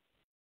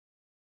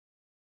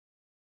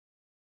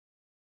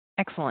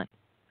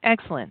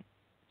 Excellent.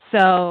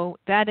 So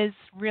that is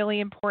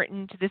really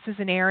important. This is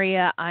an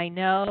area I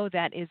know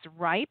that is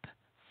ripe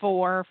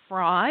for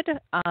fraud,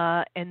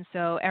 and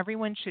so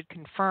everyone should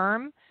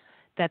confirm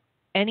that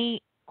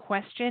any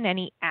question,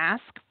 any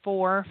ask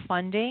for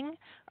funding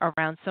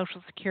around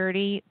Social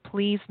Security,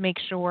 please make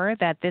sure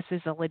that this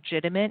is a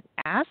legitimate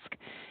ask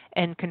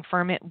and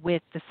confirm it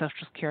with the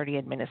Social Security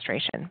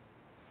Administration.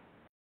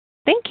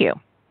 Thank you.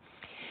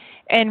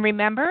 And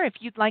remember, if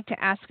you'd like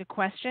to ask a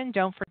question,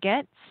 don't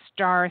forget,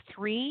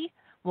 *3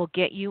 will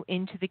get you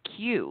into the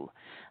queue.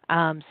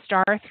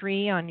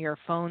 *3 on your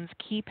phone's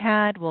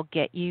keypad will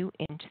get you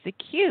into the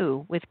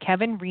queue with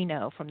Kevin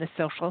Reino from the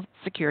Social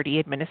Security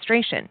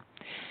Administration.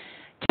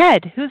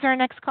 Ted, who's our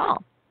next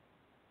call?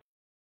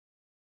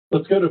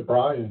 Let's go to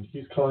Brian.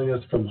 He's calling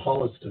us from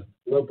Holliston.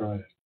 Hello,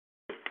 Brian.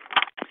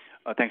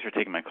 Thanks for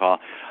taking my call.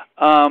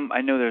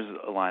 I know there's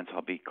a line, so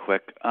I'll be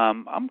quick.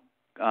 I'm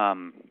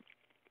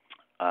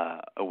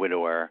a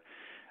widower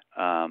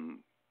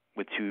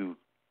with 2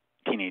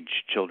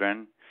 teenage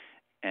children,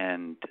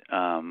 and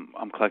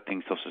I'm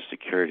collecting Social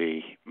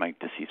Security, my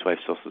deceased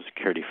wife's Social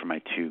Security for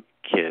my 2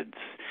 kids.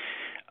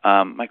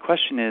 My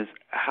question is,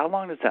 how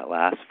long does that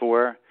last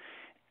for?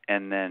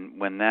 And then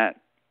when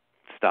that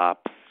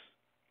stops,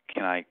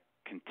 can I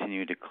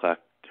continue to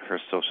collect her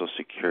Social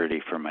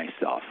Security for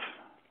myself?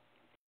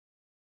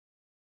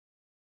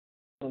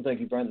 Well, thank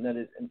you, Brent. That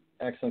is an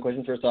excellent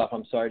question. First off,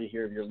 I'm sorry to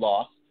hear of your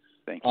loss.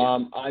 Thank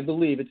you. I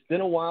believe it's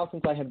been a while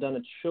since I have done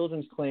a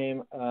children's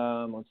claim.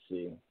 Let's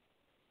see.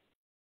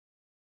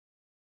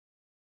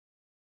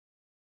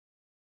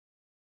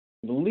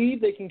 I believe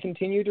they can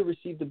continue to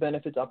receive the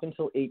benefits up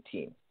until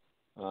 18.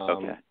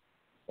 Okay.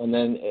 And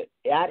then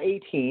at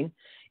 18,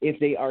 if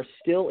they are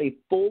still a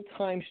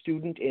full-time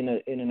student in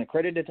an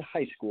accredited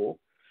high school,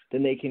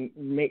 then they can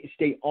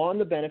stay on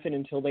the benefit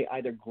until they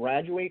either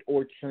graduate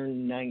or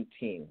turn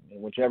 19,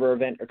 in whichever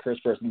event occurs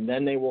first, and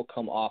then they will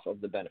come off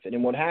of the benefit.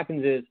 And what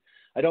happens is,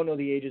 I don't know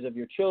the ages of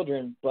your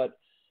children, but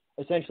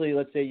essentially,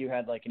 let's say you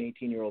had like an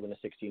 18-year-old and a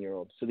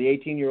 16-year-old. So the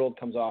 18-year-old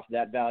comes off,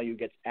 that value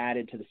gets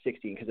added to the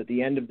 16, because at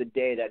the end of the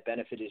day, that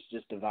benefit is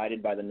just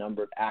divided by the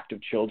number of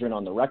active children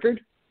on the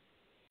record.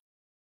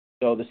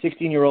 So the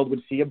 16-year-old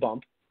would see a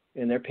bump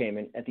in their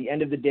payment. At the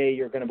end of the day,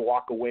 you're going to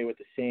walk away with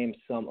the same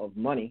sum of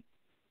money,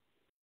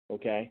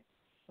 okay?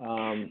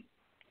 And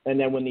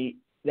then when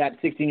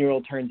that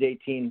 16-year-old turns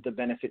 18, the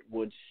benefit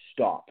would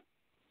stop.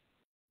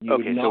 You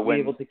would not be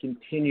able to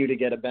continue to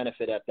get a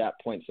benefit at that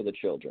point for the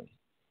children.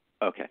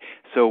 Okay.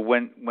 So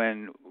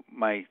when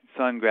my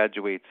son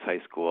graduates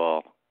high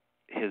school,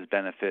 his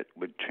benefit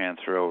would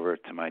transfer over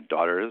to my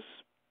daughter's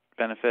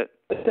benefit?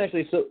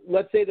 Essentially, so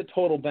let's say the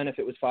total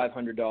benefit was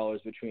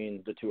 $500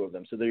 between the two of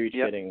them. So they're each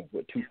getting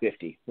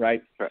 $250,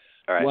 right? Right.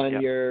 All right.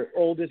 When your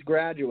oldest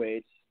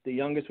graduates, the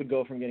youngest would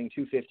go from getting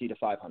 $250 to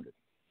 $500.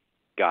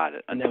 Got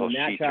it. And then when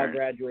that child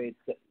graduates,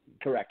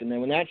 correct. And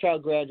then when that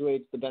child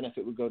graduates, the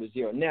benefit would go to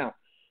zero. Now,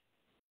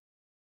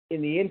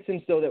 in the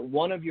instance, though, that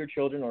one of your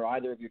children or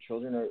either of your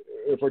children, or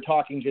if we're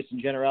talking just in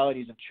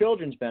generalities of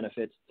children's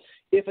benefits,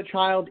 if a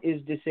child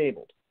is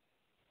disabled,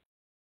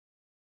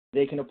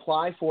 they can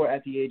apply for,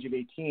 at the age of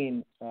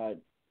 18,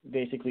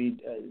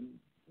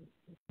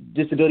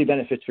 disability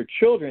benefits for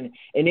children.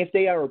 And if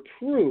they are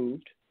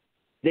approved,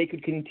 they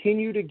could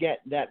continue to get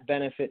that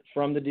benefit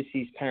from the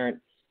deceased parent,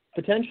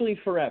 potentially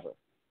forever,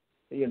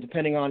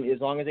 depending on,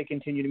 as long as they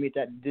continue to meet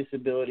that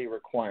disability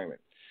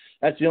requirement.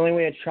 That's the only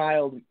way a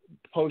child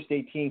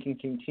post-18 can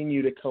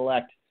continue to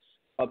collect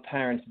a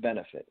parent's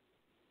benefit.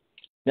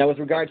 Now, with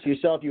regards to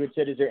yourself, you had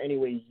said, is there any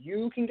way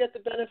you can get the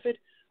benefit?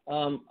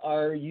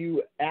 Are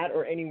you at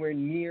or anywhere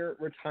near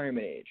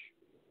retirement age?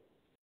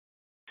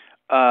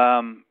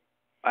 I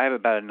have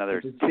about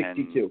another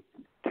 62.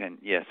 10,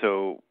 yeah,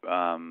 so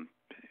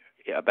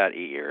about 8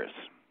 years.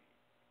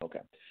 Okay.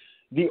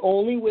 The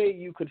only way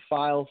you could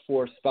file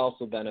for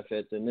spousal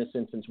benefits, in this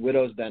instance,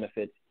 widow's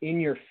benefits, in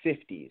your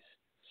 50s,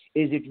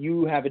 is if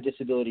you have a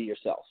disability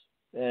yourself,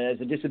 as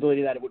a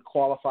disability that it would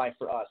qualify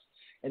for us.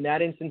 In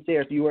that instance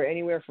there, if you were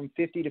anywhere from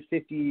 50 to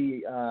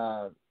 50,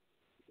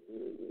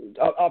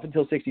 up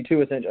until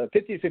 62,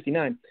 50 to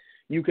 59,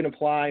 you can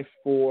apply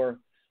for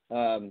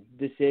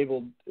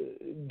disabled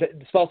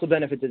spousal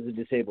benefits as a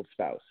disabled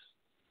spouse.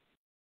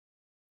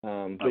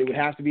 But it would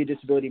have to be a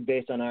disability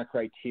based on our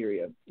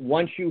criteria.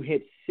 Once you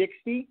hit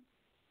 60,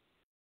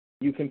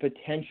 you can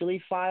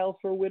potentially file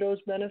for widow's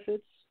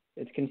benefits.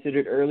 It's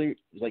considered early,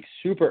 like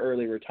super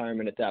early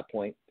retirement at that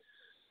point.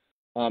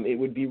 It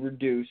would be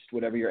reduced,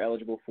 whatever you're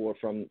eligible for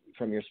from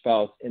your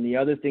spouse. And the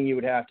other thing you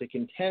would have to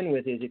contend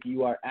with is if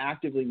you are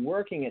actively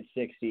working at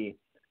 60,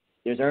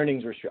 there's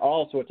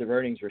all sorts of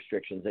earnings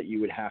restrictions that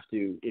you would have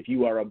to, if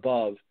you are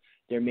above,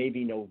 there may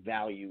be no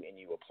value in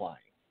you applying.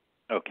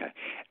 Okay.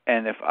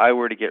 And if I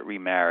were to get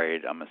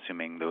remarried, I'm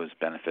assuming those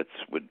benefits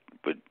would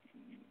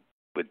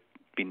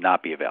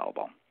not be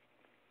available.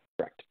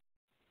 Correct.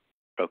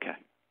 Okay.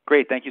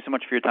 Great. Thank you so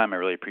much for your time. I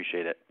really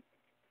appreciate it.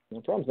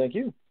 No problem. Thank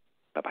you.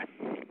 Bye-bye.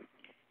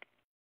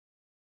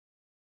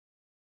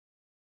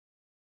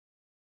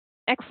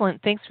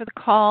 Excellent. Thanks for the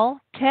call.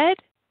 Ted,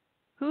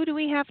 who do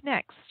we have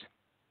next?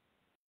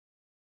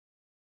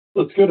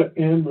 Let's go to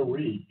Anne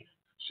Marie.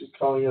 She's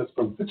calling us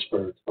from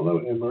Pittsburgh. Hello,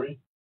 Anne Marie.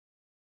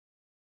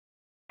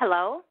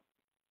 Hello.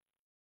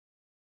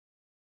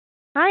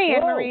 Hi,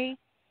 Anne Marie.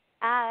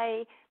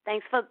 Hi.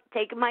 Thanks for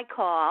taking my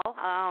call.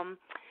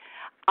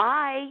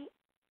 I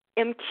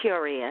am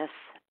curious.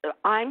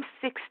 I'm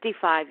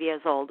 65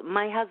 years old.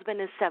 My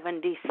husband is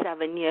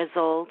 77 years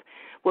old.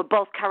 We're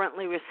both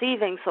currently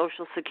receiving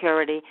Social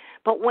Security.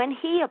 But when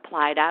he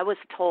applied, I was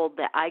told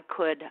that I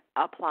could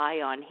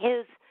apply on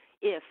his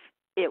if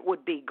it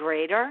would be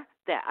greater,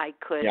 that I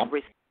could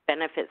receive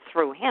benefits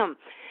through him.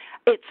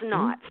 It's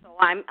not. So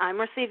I'm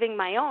receiving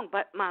my own.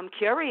 But I'm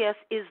curious,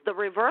 is the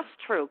reverse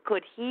true?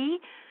 Could he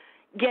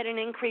get an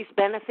increased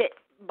benefit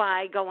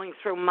by going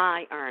through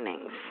my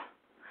earnings?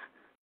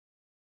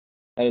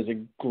 That is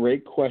a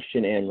great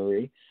question, Anne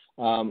Marie.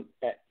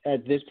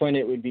 At this point,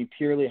 it would be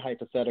purely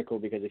hypothetical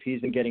because if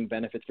he's been getting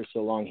benefits for so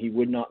long, he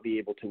would not be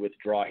able to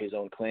withdraw his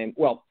own claim.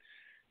 Well,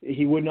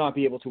 he would not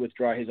be able to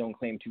withdraw his own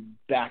claim to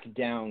back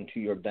down to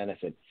your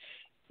benefit,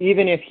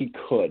 even if he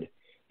could.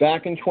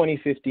 Back in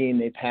 2015,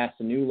 they passed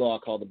a new law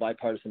called the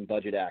Bipartisan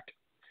Budget Act.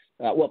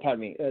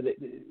 The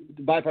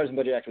Bipartisan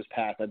Budget Act was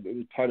passed. It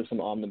was part of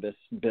some omnibus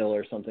bill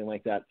or something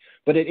like that.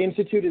 But it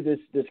instituted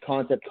this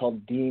concept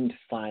called deemed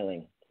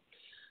filing,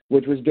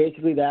 which was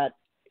basically that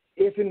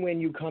if and when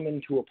you come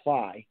in to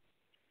apply,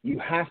 you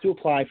have to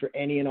apply for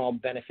any and all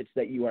benefits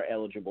that you are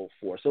eligible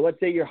for. So let's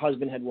say your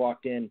husband had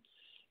walked in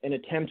and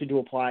attempted to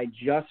apply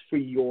just for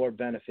your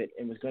benefit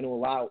and was going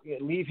to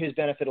leave his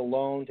benefit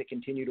alone to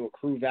continue to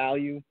accrue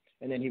value,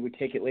 and then he would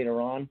take it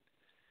later on.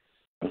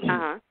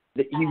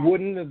 That he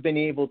wouldn't have been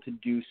able to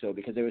do so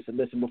because they would say,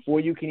 listen,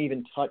 before you can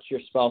even touch your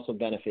spousal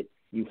benefit,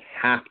 you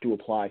have to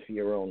apply for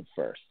your own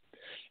first.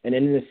 And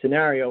in this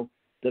scenario,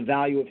 the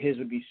value of his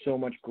would be so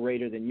much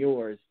greater than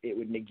yours, it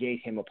would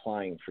negate him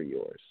applying for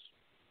yours.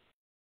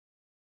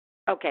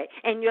 Okay,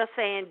 and you're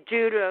saying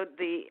due to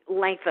the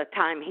length of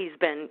time he's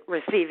been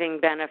receiving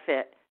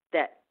benefit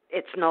that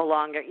it's no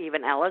longer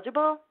even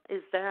eligible?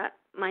 Is that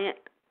my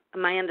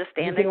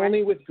understanding? You can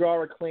only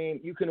withdraw a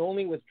claim. You can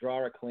only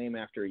withdraw a claim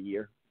after a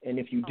year, and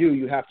if you do,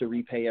 you have to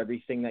repay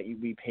everything that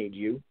we paid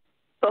you.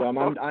 So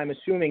I'm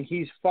assuming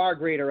he's far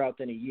greater out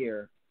than a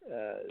year,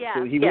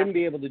 so he wouldn't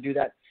be able to do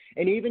that.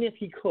 And even if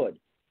he could,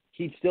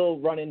 he'd still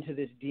run into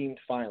this deemed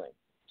filing.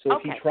 So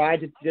if he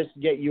tried to just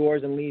get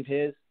yours and leave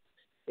his,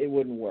 it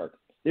wouldn't work.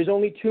 There's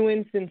only 2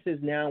 instances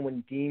now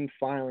when deemed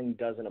filing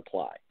doesn't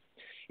apply.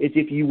 It's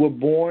if you were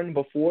born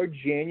before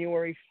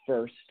January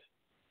 1st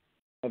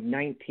of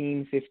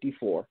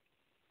 1954.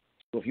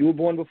 So if you were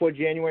born before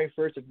January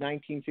 1st of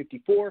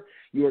 1954,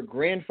 you are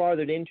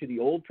grandfathered into the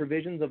old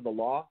provisions of the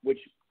law, which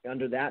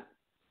under that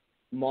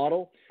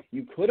model,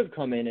 you could have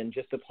come in and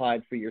just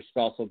applied for your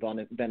spousal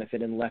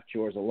benefit and left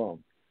yours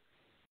alone.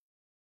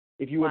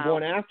 If you were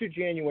born after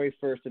January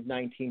 1st of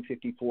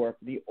 1954,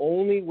 the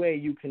only way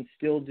you can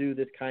still do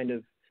this kind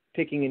of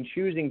picking and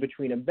choosing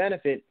between a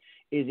benefit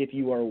is if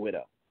you are a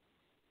widow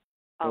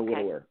or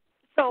widower.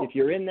 So if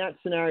you're in that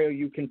scenario,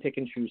 you can pick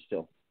and choose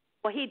still.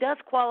 Well, he does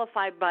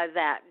qualify by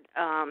that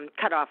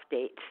cutoff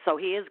date, so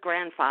he is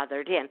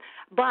grandfathered in.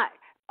 But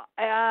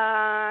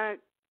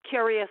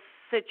curious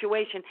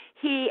situation,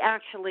 he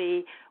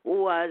actually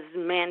was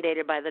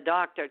mandated by the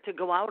doctor to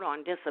go out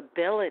on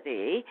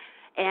disability,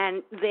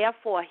 and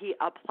therefore he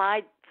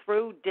applied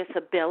through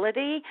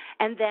disability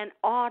and then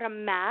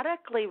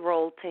automatically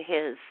rolled to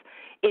his.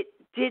 It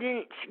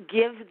didn't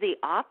give the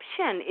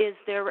option. Is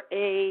there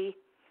a,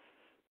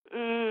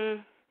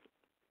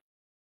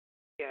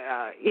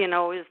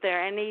 is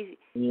there any?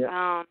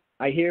 Yeah.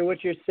 I hear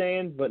what you're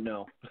saying, but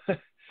no.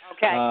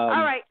 Okay.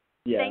 All right.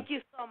 Yeah. Thank you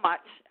so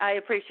much. I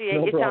appreciate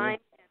your time.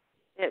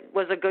 It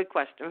was a good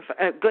question,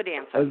 a good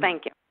answer.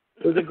 Thank you.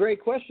 It was a great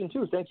question,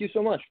 too. Thank you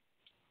so much.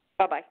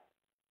 Bye-bye.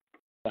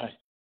 Bye.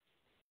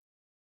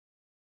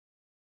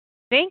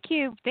 Thank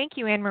you,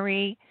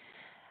 Anne-Marie.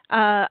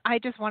 I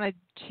just wanted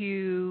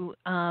to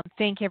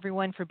thank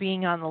everyone for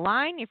being on the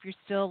line. If you're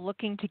still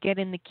looking to get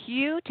in the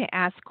queue to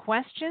ask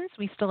questions,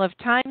 we still have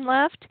time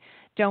left.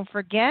 Don't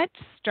forget,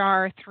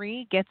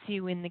 *3 gets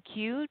you in the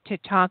queue to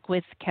talk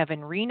with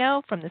Kevin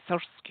Reino from the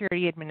Social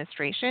Security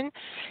Administration.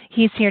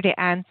 He's here to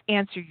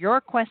answer your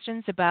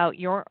questions about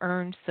your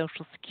earned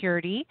Social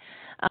Security,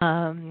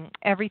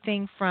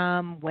 everything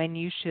from when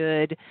you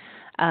should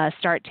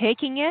start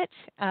taking it,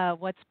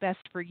 what's best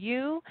for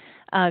you.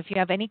 If you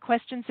have any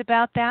questions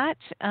about that,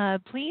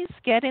 please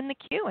get in the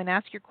queue and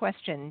ask your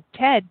question.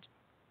 Ted,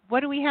 what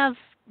do we have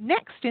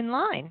next in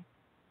line?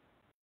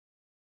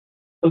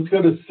 Let's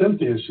go to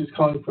Cynthia. She's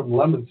calling from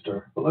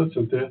Leominster. Hello,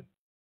 Cynthia.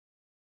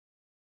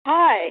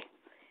 Hi.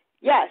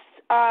 Yes,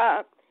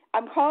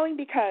 I'm calling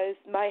because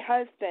my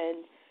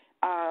husband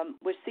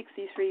was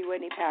 63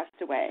 when he passed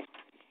away,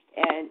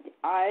 and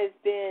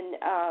I've been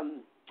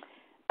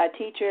a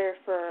teacher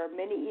for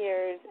many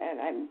years,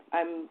 and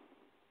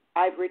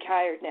I've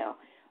retired now.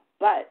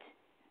 But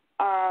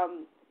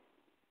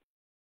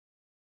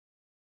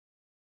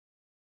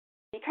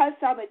because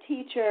I'm a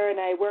teacher and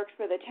I worked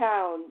for the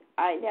town,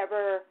 I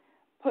never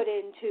put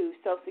into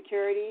Social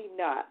Security,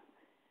 not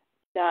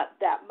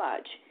that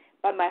much.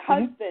 But my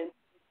husband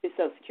is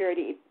Social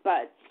Security,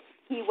 but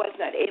he was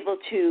not able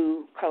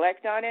to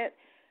collect on it.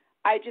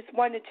 I just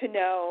wanted to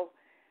know.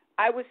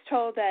 I was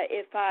told that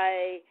if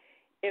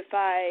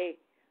I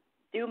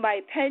do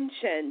my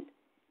pension,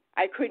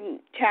 I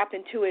couldn't tap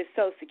into his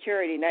Social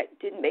Security, and that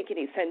didn't make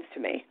any sense to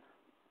me.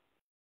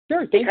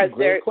 Sure, thank you.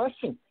 Great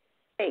question.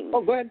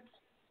 Oh, go ahead.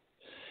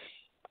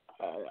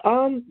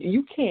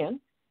 You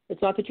can.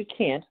 It's not that you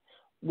can't.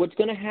 What's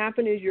going to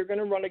happen is you're going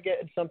to run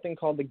against something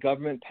called the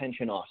government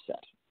pension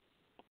offset.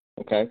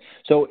 Okay?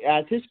 So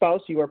as his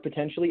spouse, you are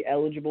potentially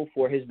eligible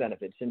for his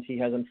benefits. Since he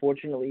has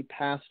unfortunately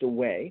passed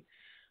away,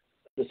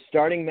 the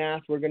starting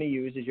math we're going to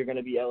use is you're going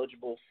to be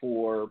eligible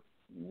for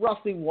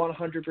roughly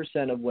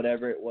 100% of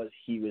whatever it was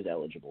he was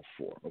eligible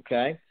for,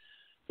 okay?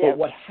 Yep. But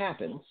what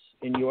happens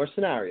in your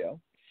scenario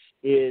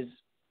is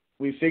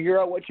we figure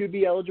out what you'd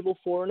be eligible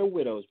for in a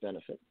widow's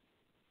benefit,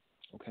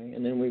 okay?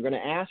 And then we're going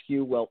to ask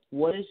you, well,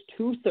 what is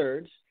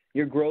 2/3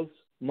 your gross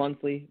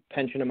monthly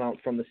pension amount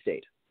from the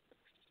state?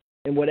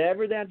 And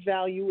whatever that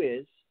value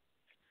is,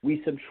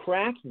 we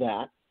subtract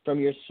that from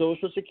your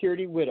Social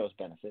Security widow's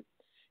benefit,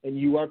 and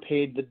you are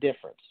paid the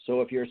difference. So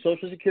if your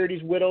Social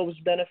Security's widow's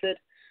benefit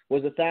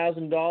was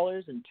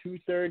 $1,000 and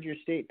 2/3 your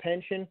state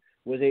pension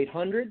was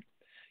 $800,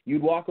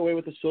 you'd walk away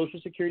with a Social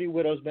Security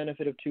widow's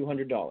benefit of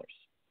 $200.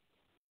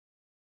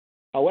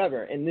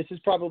 However, and this is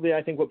probably,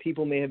 I think, what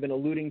people may have been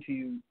alluding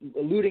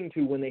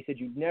to when they said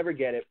you'd never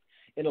get it,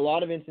 in a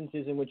lot of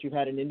instances in which you've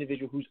had an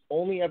individual who's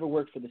only ever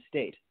worked for the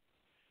state,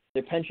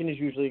 their pension is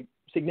usually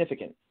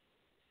significant.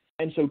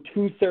 And so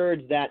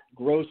 2/3 that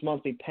gross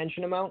monthly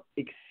pension amount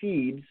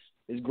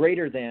is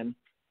greater than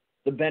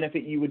the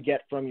benefit you would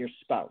get from your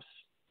spouse.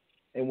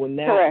 And when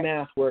that Correct.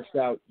 math works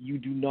out, you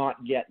do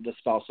not get the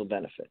spousal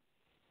benefit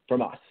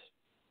from us.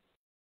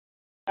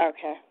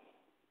 Okay.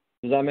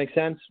 Does that make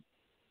sense?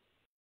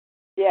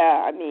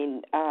 Yeah, I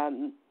mean,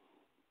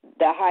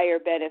 the higher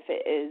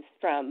benefit is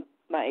from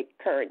my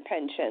current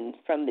pension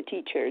from the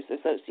Teachers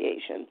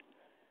Association.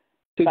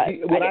 So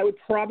what I would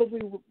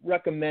probably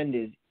recommend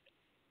is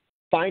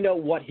find out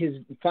what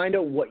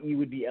you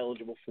would be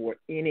eligible for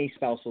in a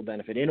spousal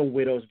benefit, in a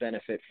widow's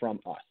benefit from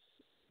us,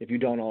 if you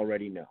don't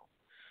already know.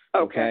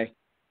 Okay?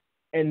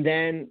 And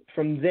then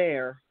from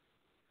there,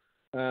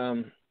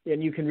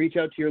 and you can reach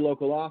out to your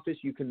local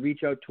office. You can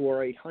reach out to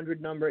our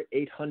 800 number,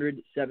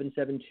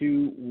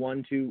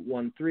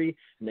 800-772-1213,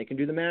 and they can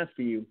do the math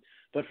for you.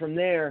 But from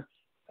there,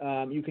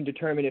 you can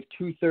determine if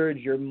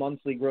 2/3 your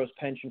monthly gross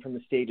pension from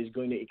the state is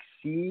going to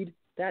exceed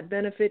that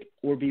benefit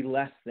or be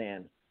less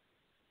than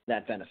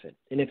that benefit.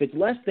 And if it's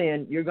less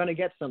than, you're going to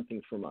get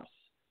something from us.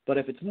 But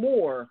if it's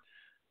more,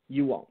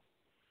 you won't.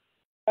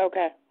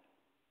 Okay.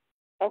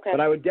 But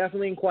I would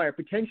definitely inquire.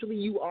 Potentially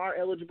you are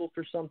eligible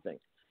for something.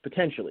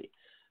 Potentially.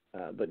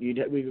 But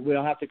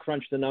we'll have to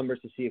crunch the numbers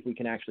to see if we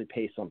can actually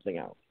pay something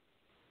out.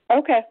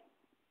 Okay.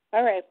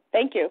 All right.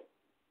 Thank you.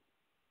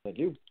 Thank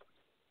you.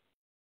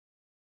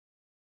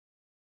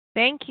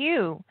 Thank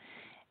you.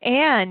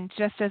 And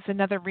just as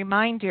another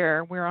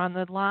reminder, we're on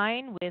the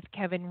line with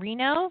Kevin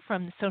Reino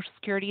from the Social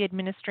Security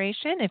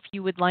Administration. If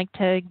you would like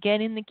to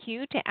get in the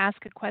queue to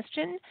ask a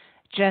question,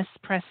 just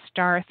press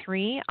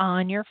 *3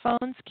 on your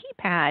phone's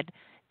keypad.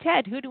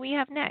 Ted, who do we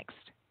have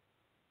next?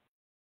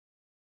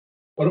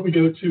 Why don't we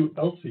go to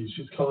Elsie?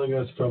 She's calling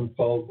us from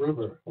Fall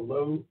River.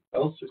 Hello,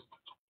 Elsie.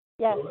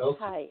 Yes, Hello, Elsie.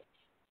 hi.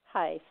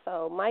 Hi.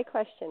 So my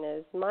question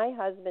is, my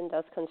husband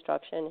does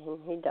construction,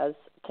 and he does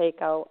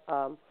take out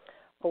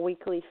a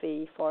weekly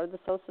fee for the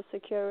Social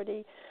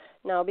Security.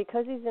 Now,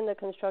 because he's in the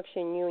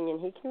construction union,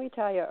 he can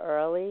retire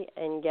early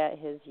and get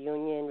his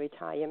union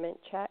retirement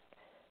check.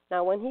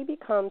 Now, when he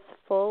becomes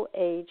full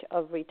age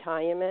of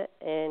retirement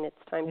and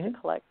it's time to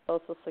collect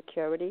Social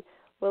Security,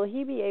 will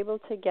he be able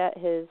to get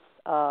his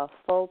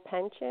full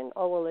pension,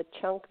 or will a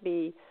chunk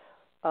be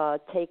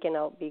taken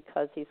out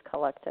because he's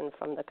collecting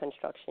from the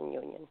construction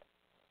union?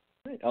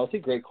 Right. Elsie,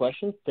 great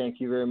question. Thank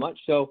you very much.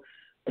 So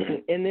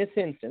in this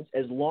instance,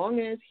 as long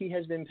as he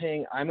has been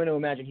paying, I'm going to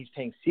imagine he's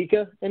paying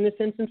SECA in this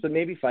instance, but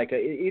maybe FICA,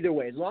 either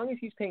way, as long as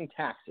he's paying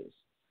taxes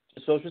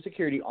to Social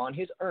Security on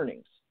his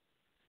earnings,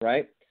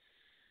 right?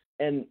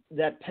 And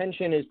that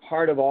pension is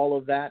part of all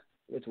of that.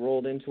 It's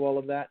rolled into all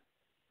of that.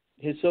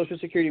 His Social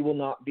Security will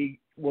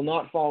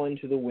not fall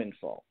into the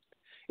windfall.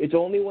 It's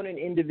only when an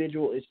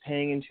individual is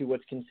paying into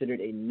what's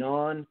considered a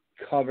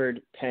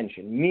non-covered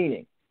pension,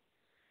 meaning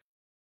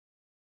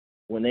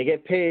when they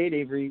get paid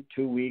every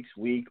 2 weeks,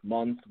 week,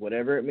 month,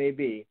 whatever it may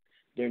be,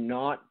 they're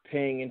not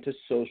paying into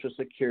Social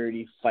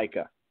Security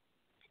FICA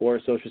or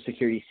Social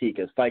Security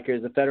SECA. FICA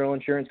is the Federal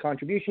Insurance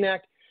Contribution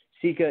Act.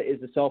 SECA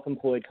is the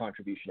Self-Employed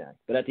Contribution Act.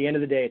 But at the end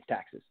of the day, it's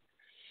taxes.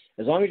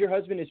 As long as your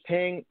husband is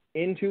paying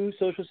into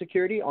Social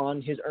Security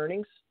on his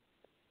earnings,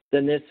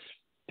 then this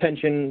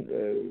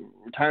pension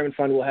retirement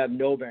fund will have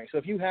no bearing. So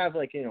if you have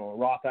a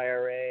Roth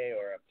IRA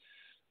or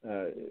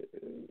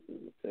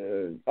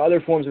other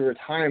forms of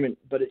retirement,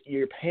 but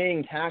you're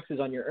paying taxes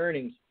on your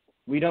earnings,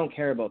 we don't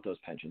care about those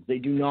pensions. They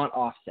do not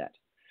offset.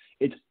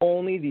 It's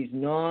only these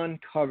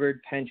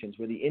non-covered pensions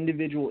where the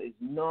individual is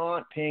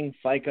not paying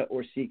FICA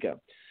or SECA.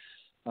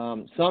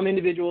 Some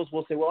individuals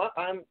will say, well,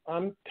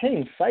 I'm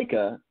paying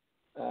FICA,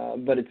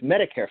 but it's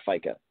Medicare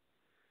FICA.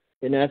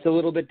 And that's a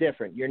little bit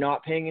different. You're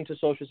not paying into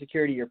Social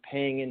Security, you're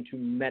paying into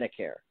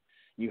Medicare.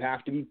 You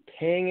have to be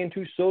paying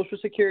into Social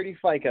Security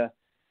FICA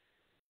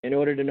in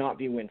order to not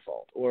be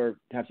windfalled or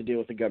have to deal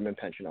with the government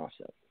pension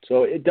offset.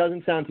 So it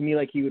doesn't sound to me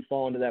like he would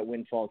fall into that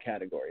windfall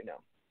category,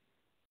 no.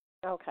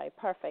 Okay,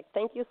 perfect.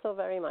 Thank you so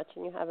very much,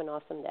 and you have an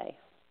awesome day.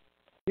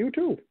 You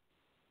too.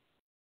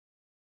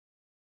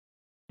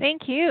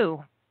 Thank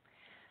you.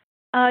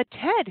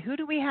 Ted, who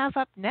do we have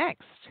up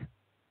next?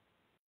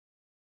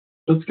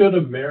 Let's go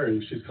to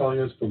Mary. She's calling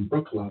us from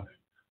Brookline.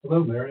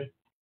 Hello, Mary.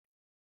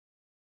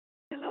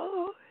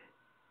 Hello.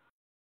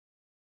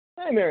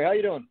 Hi, Mary. How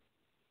you doing?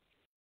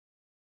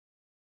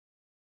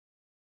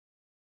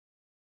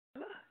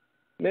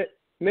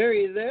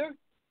 Mary, you there?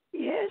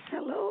 Yes,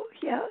 hello.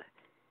 Yeah.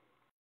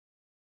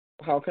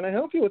 How can I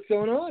help you? What's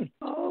going on?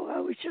 Oh, I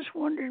was just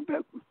wondering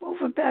about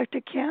moving back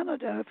to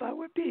Canada, if I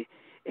would be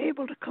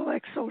able to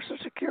collect Social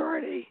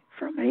Security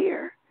from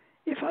here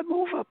if I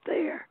move up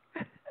there.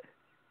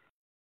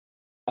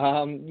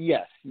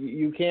 Yes,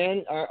 you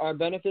can. Our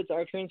benefits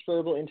are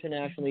transferable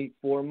internationally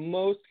for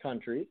most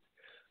countries,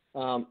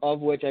 of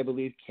which I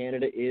believe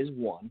Canada is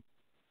one.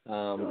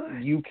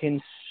 You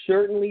can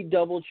certainly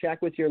double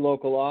check with your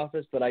local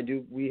office, but I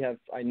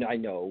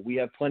know we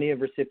have plenty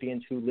of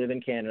recipients who live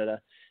in Canada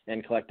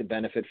and collect a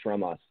benefit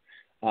from us.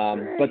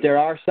 But there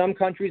are some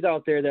countries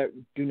out there that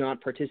do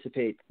not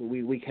participate.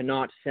 We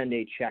cannot send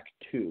a check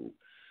to.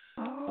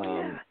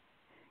 Off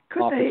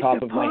the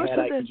top of my head,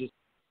 I can just.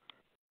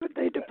 Could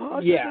they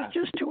deposit it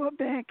just to a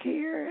bank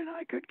here, and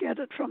I could get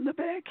it from the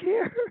bank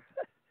here?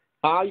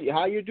 How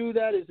you do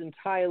that is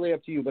entirely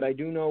up to you, but I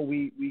do know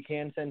we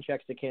can send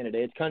checks to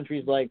Canada. It's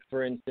countries like,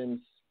 for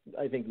instance,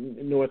 I think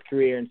North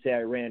Korea and, say,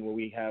 Iran, where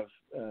we have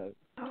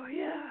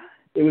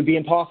it would be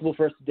impossible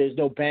for us. There's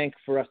no bank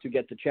for us to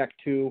get the check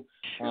to.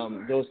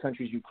 Those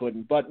countries you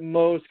couldn't, but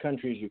most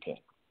countries you can.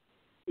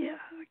 Yeah,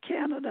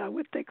 Canada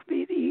would think would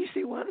be the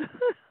easy one.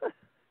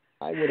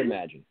 I would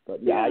imagine,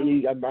 but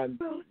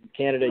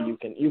Canada, you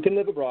can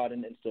live abroad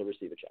and still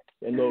receive a check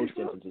in most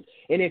instances.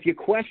 And if you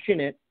question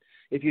it,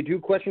 if you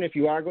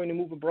are going to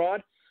move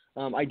abroad,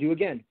 I do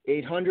again,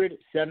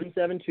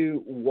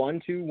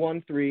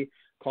 800-772-1213.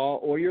 Call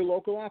or your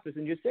local office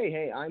and just say,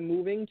 hey, I'm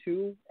moving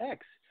to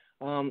X.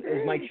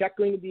 Is my check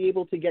going to be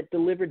able to get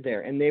delivered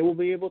there? And they will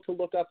be able to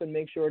look up and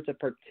make sure it's a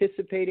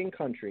participating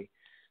country.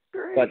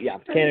 Great. But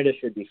Canada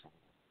should be fine.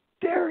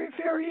 Very,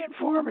 very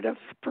informative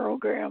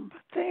program.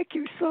 Thank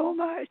you so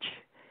much.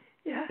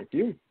 Yeah. Thank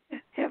you.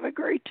 Have a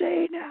great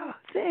day now.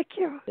 Thank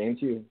you. Same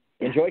to you.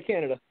 Enjoy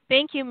Canada.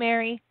 Thank you,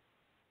 Mary.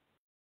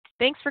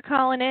 Thanks for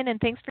calling in, and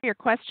thanks for your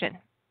question.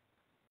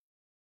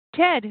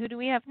 Ted, who do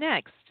we have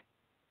next?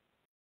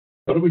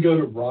 Why don't we go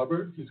to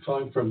Robert? He's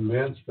calling from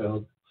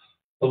Mansfield.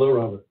 Hello,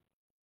 Robert.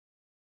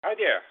 Hi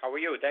there. How are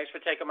you? Thanks for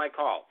taking my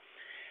call.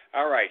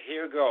 All right,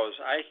 here goes.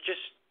 I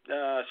just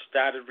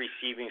started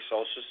receiving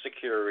Social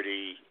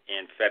Security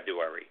in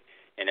February,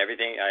 and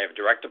everything. I have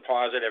direct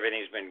deposit.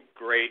 Everything's been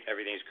great.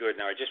 Everything's good.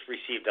 Now I just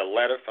received a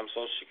letter from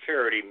Social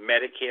Security,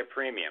 Medicare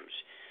premiums,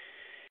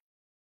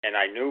 and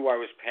I knew I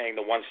was paying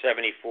the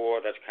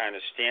 $174. That's kind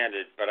of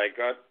standard, but I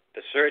got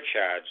the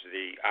surcharge,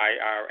 the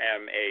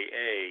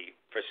IRMAA,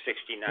 for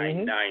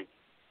 $69.90.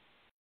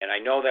 And I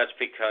know that's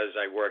because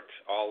I worked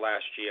all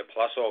last year,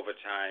 plus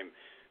overtime,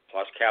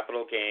 plus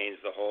capital gains,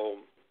 the whole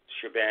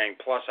shebang,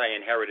 plus I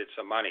inherited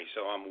some money,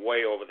 so I'm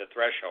way over the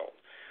threshold.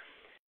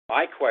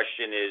 My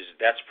question is,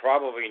 that's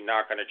probably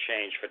not going to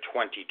change for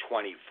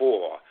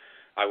 2024.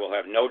 I will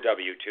have no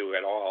W-2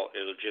 at all.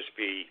 It'll just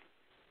be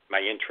my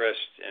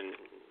interest and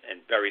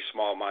very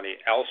small money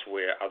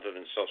elsewhere other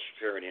than Social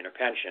Security and a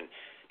pension.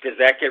 Does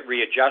that get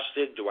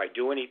readjusted? Do I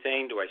do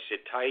anything? Do I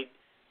sit tight?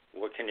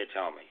 What can you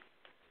tell me?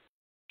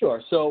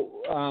 Sure. So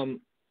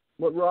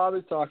what Rob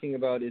is talking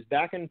about is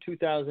back in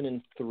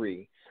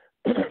 2003,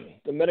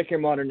 the Medicare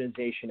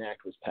Modernization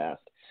Act was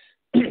passed.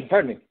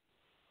 Pardon me.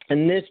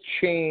 And this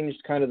changed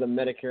kind of the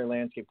Medicare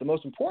landscape. The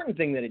most important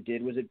thing that it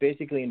did was it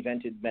basically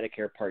invented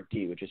Medicare Part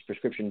D, which is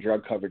prescription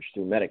drug coverage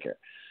through Medicare.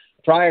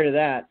 Prior to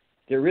that,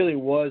 there really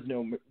was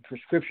no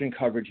prescription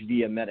coverage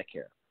via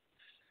Medicare.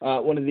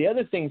 One of the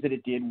other things that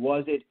it did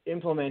was it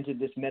implemented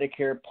this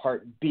Medicare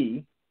Part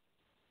B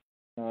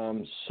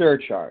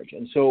surcharge.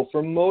 And so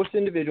for most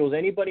individuals,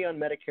 anybody on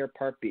Medicare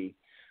Part B,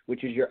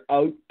 which is your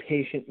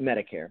outpatient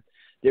Medicare,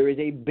 there is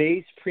a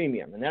base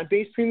premium. And that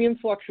base premium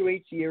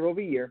fluctuates year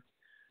over year.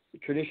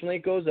 Traditionally,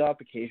 it goes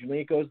up. Occasionally,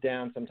 it goes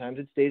down. Sometimes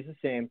it stays the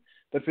same.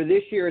 But for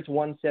this year, it's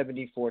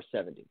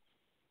 $174.70.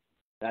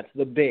 That's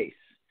the base.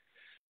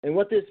 And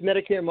what this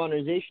Medicare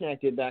Modernization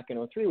Act did back in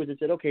 2003 was it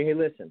said, okay, hey,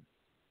 listen,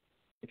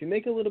 if you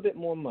make a little bit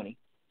more money,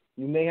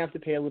 you may have to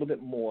pay a little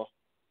bit more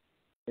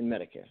in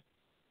Medicare.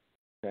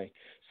 Okay.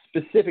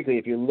 Specifically,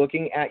 if you're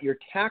looking at your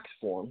tax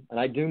form, and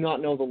I do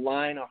not know the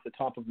line off the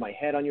top of my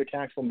head on your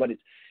tax form, but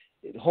it's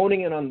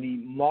honing in on the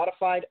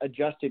modified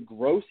adjusted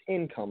gross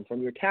income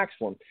from your tax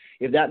form.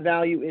 If that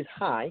value is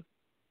high,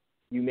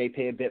 you may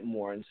pay a bit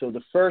more. And so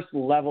the first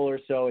level or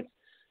so,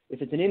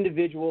 if it's an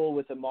individual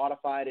with a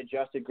modified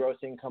adjusted gross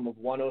income of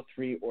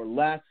 103 or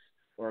less,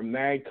 or a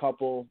married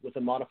couple with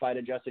a modified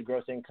adjusted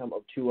gross income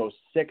of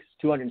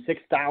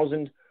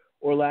 206,000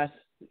 or less,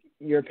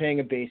 you're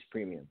paying a base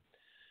premium.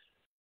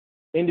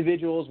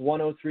 Individuals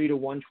 103 to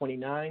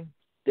 129,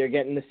 they're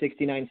getting the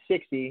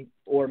 $69.60,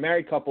 or a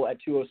married couple at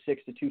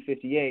 206 to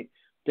 258,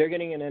 they're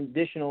getting an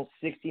additional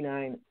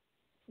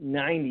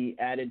 $69.90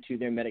 added to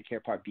their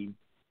Medicare Part B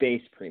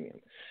base premium.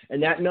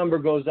 And that number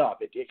goes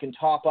up. It can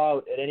top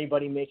out at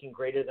anybody making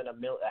greater than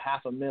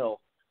 $500,000.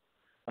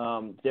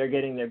 They're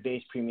getting their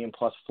base premium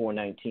plus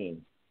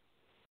 $419.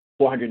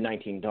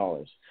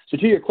 So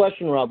to your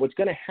question, Rob, what's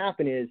going to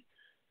happen is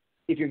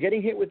if you're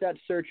getting hit with that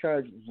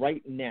surcharge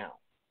right now,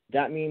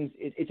 that means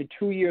it's a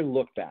 2-year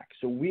look back.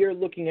 So we are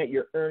looking at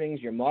your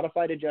earnings, your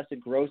modified adjusted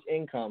gross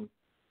income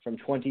from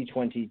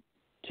 2022.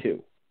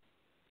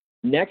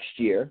 Next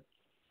year,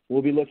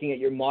 we'll be looking at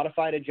your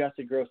modified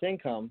adjusted gross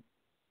income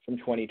from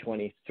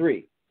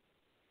 2023.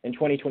 In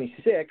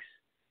 2026,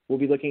 we'll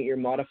be looking at your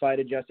modified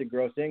adjusted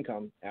gross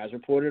income as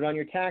reported on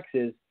your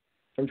taxes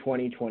from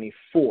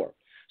 2024.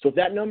 So if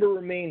that number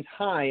remains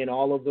high in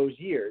all of those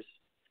years,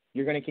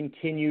 you're going to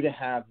continue to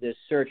have this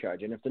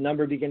surcharge. And if the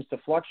number begins to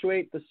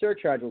fluctuate, the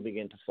surcharge will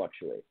begin to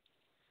fluctuate.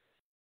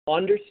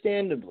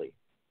 understandably,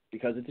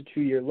 because it's a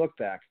 2-year look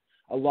back,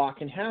 a lot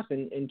can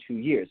happen in 2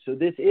 years. So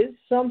this is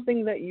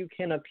something that you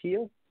can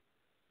appeal,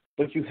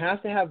 but you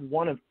have to have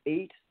one of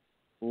 8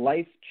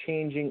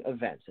 life-changing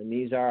events. And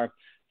these are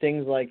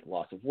things like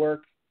loss of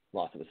work,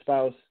 loss of a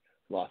spouse,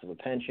 loss of a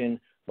pension,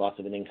 loss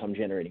of an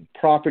income-generating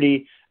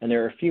property, and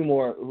there are a few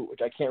more, which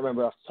I can't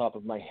remember off the top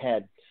of my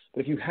head.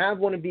 But if you have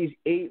one of these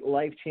 8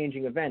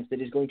 life-changing events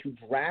that is going to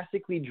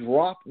drastically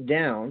drop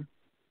down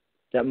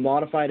that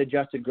modified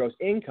adjusted gross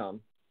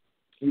income,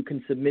 you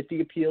can submit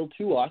the appeal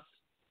to us,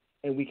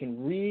 and we can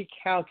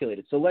recalculate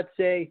it. So let's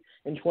say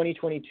in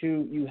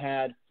 2022 you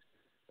had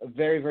a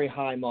very, very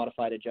high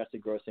modified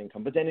adjusted gross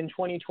income, but then in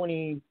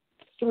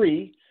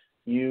 2023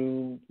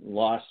 you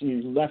left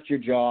your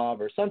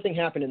job or something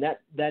happened, and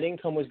that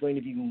income was going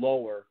to be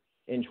lower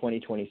in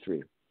 2023.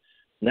 In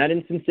that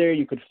instance there,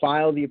 you could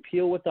file the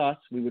appeal with us.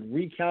 We would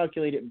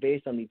recalculate it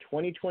based on the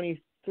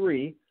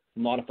 2023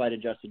 modified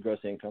adjusted gross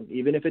income,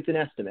 even if it's an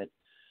estimate,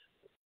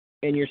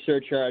 and your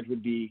surcharge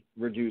would be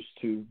reduced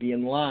to be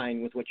in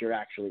line with what you're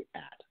actually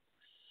at.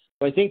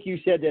 So I think you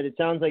said that it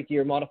sounds like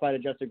your modified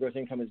adjusted gross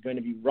income is going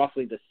to be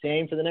roughly the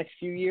same for the next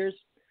few years,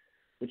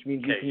 which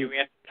means you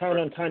can count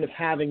on kind of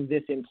having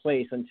this in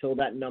place until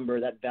that number,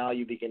 that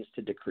value begins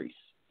to decrease.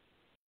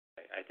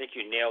 I think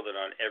you nailed it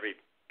on every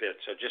bit.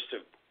 So just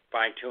to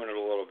fine-tune it a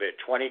little bit,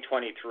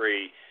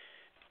 2023,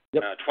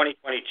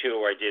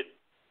 2022 I did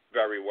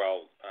very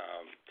well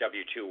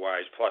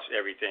W-2-wise, plus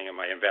everything in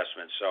my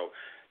investments. So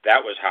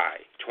that was high.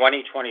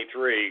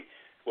 2023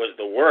 was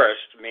the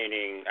worst,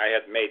 meaning I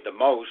had made the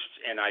most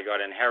and I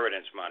got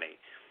inheritance money.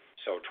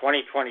 So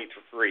 2023,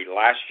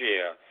 last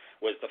year,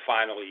 was the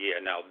final year.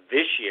 Now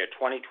this year,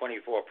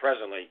 2024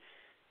 presently,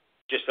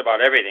 just about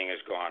everything is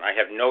gone. I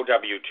have no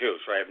W-2,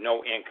 so I have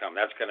no income.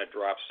 That's going to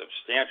drop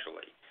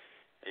substantially.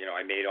 You know,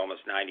 I made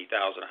almost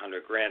 $90,000,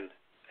 $100,000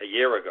 a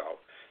year ago.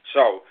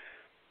 So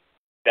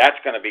that's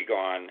going to be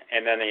gone,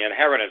 and then the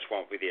inheritance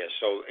won't be there.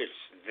 So it's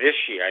this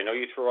year. I know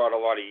you throw out a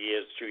lot of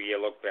years, 2-year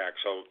look back.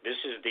 So this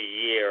is the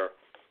year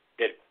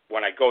that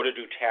when I go to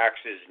do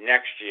taxes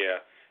next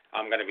year,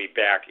 I'm going to be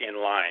back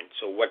in line.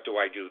 So what do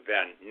I do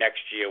then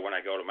next year when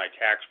I go to my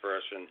tax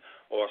person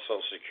or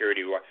Social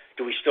Security?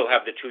 Do we still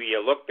have the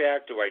 2-year look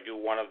back? Do I do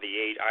one of the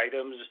 8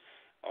 items,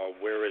 or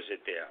where is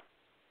it there?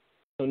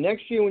 So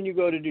next year when you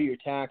go to do your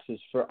taxes,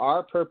 for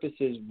our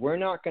purposes, we're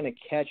not going to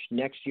catch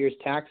next year's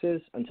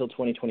taxes until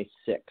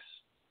 2026,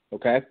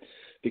 okay?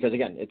 Because,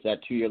 again, it's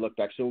that 2-year look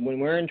back. So when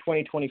we're in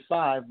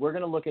 2025, we're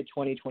going to look at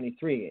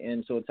 2023,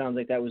 and so it sounds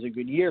like that was a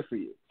good year for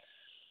you.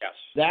 Yes.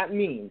 That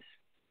means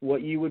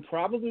what you would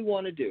probably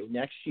want to do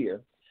next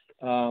year,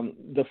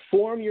 the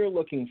form you're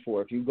looking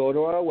for, if you go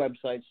to our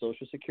website,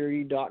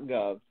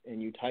 socialsecurity.gov,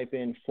 and you type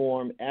in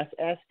form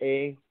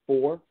SSA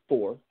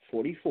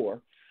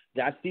 4444,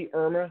 that's the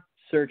IRMA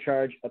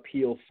surcharge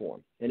appeal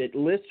form. And it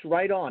lists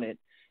right on it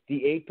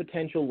the 8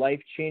 potential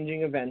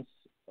life-changing events,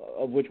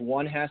 of which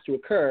one has to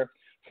occur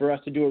for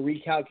us to do a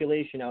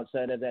recalculation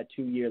outside of that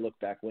 2-year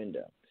look-back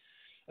window.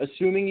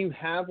 Assuming you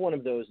have one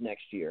of those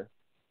next year,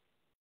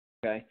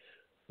 okay,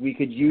 we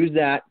could use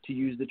that to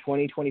use the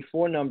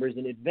 2024 numbers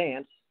in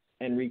advance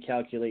and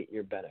recalculate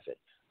your benefit.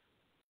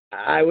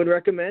 I would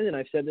recommend, and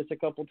I've said this a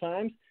couple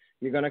times,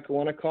 you're going to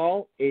want to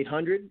call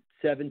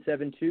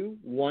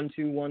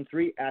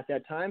 800-772-1213 at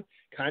that time,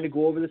 kind of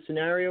go over the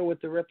scenario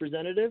with the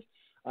representative,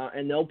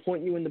 and they'll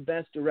point you in the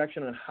best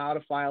direction on how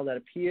to file that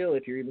appeal,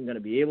 if you're even going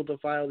to be able to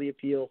file the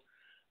appeal,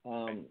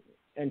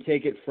 and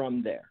take it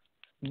from there.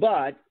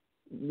 But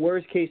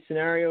worst case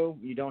scenario,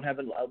 you don't have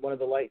one of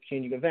the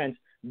life-changing events,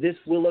 this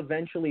will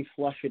eventually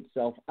flush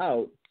itself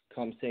out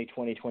come, say,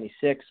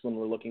 2026 when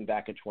we're looking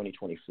back at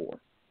 2024.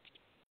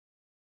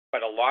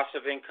 But a loss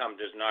of income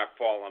does not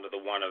fall under the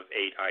one of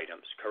 8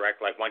 items,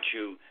 correct? Like once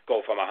you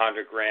go from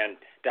 $100,000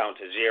 down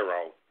to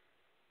 0,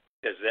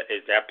 does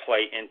that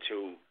play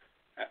into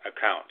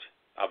account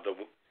of the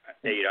 8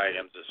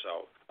 items or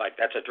so? Like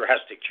that's a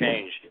drastic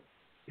change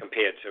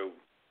compared to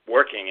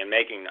working and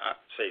making,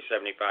 say,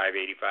 75,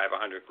 85,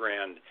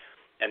 $100,000,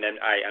 and then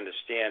I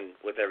understand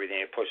with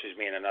everything it pushes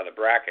me in another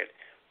bracket.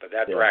 But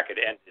that bracket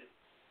ended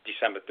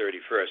December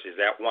 31st. Is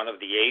that one of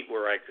the 8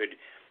 where I could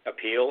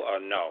appeal or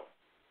no?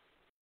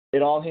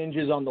 It all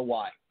hinges on the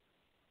why.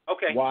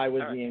 Okay. Why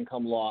was the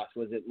income lost?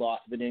 Was it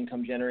loss of an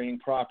income-generating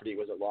property?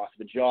 Was it loss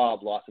of a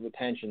job, loss of a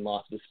pension,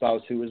 loss of a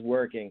spouse who was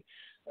working?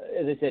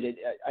 As I said,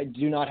 I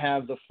do not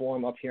have the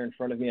form up here in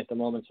front of me at the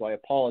moment, so I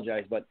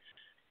apologize, but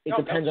it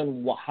depends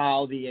on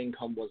how the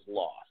income was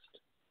lost.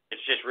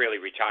 It's just really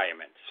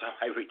retirement. So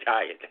I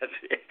retired. That's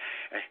it.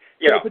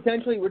 So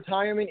potentially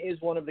retirement is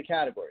one of the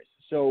categories.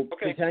 So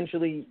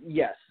potentially,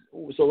 yes.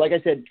 So like I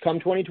said, come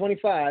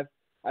 2025,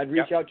 I'd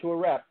reach out to a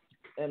rep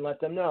and let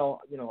them know,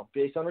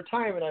 based on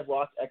retirement, I've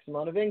lost X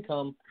amount of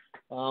income.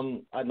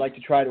 I'd like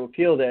to try to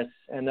appeal this,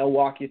 and they'll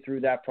walk you through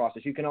that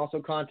process. You can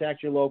also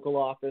contact your local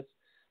office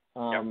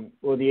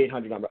or the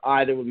 800 number.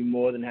 Either will be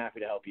more than happy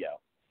to help you out.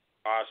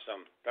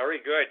 Awesome. Very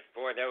good.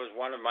 Boy, that was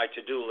one of my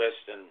to-do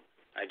lists, and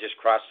I just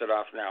crossed it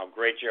off now.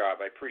 Great job.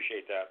 I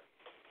appreciate that.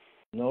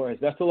 No worries.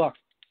 Best of luck.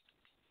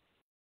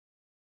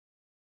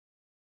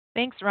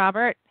 Thanks,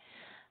 Robert.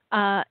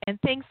 And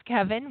thanks,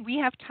 Kevin. We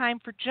have time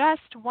for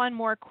just one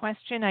more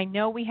question. I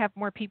know we have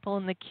more people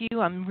in the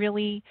queue. I'm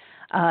really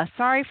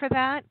sorry for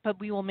that, but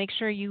we will make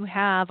sure you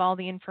have all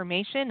the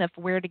information of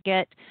where to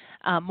get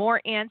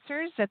more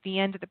answers at the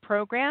end of the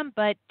program.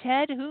 But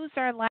Ted, who's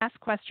our last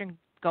question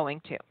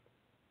going to?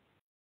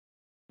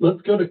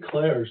 Let's go to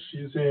Claire.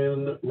 She's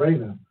in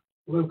Reino.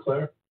 Hello,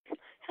 Claire.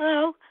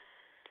 Hello.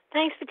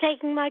 Thanks for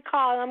taking my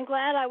call. I'm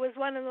glad I was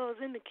one of those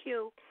in the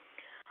queue.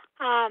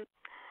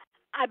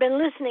 I've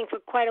been listening for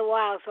quite a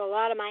while, so a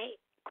lot of my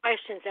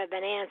questions have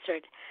been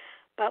answered.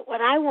 But what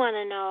I want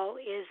to know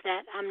is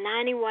that I'm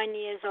 91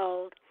 years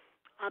old.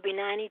 I'll be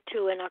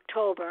 92 in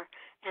October,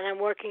 and I'm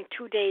working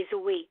 2 days a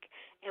week.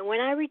 And when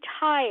I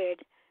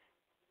retired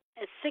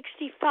at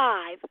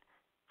 65,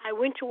 I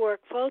went to work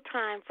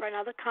full-time for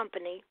another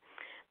company.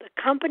 The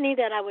company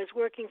that I was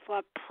working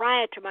for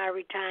prior to my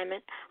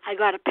retirement, I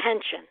got a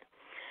pension.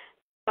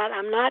 But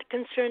I'm not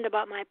concerned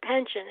about my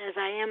pension as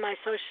I am my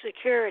Social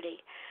Security.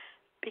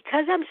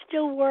 Because I'm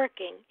still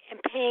working and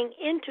paying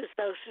into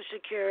Social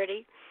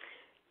Security,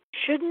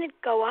 shouldn't it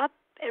go up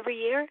every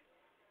year?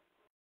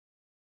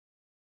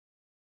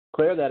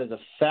 Claire, that is a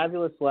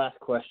fabulous last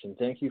question.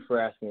 Thank you for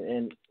asking it.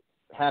 And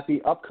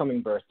happy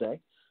upcoming birthday.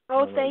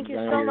 Oh, thank you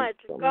so much.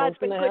 God's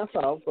been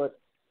good. Out, but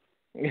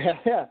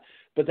yeah,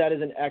 but that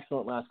is an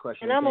excellent last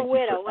question. And I'm a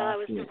widow. Well, I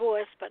was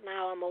divorced, but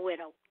now I'm a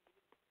widow.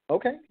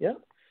 Okay, yeah.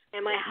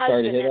 And my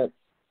husband, at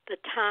the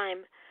time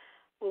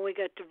when we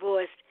got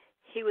divorced,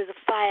 he was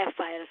a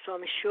firefighter, so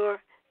I'm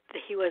sure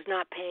that he was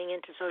not paying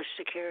into Social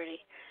Security.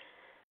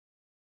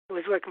 He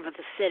was working for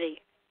the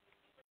city.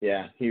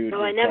 Yeah, he was.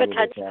 So I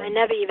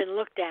never even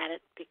looked at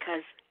it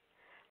because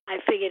I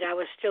figured I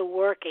was still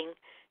working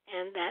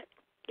and that,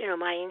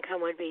 my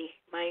income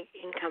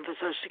for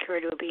Social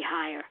Security would be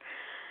higher.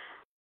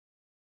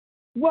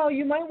 Well,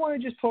 you might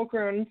want to just poke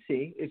around and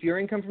see. If your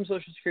income from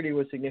Social Security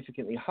was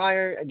significantly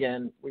higher,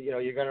 again,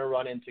 you're going to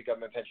run into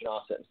government pension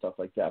offset and stuff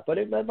like that. But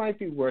that might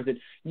be worth it.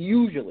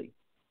 Usually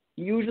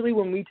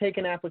when we take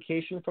an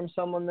application from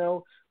someone,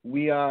 though,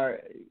 we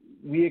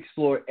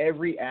explore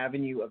every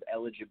avenue of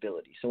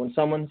eligibility. So when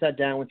someone sat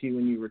down with you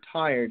when you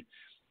retired,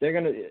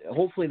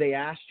 hopefully they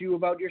asked you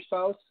about your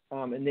spouse,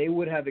 and they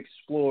would have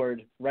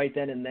explored right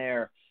then and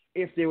there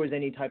if there was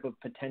any type of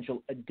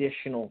potential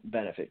additional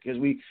benefit. Because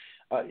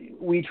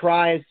we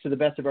try to the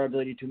best of our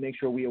ability to make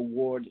sure we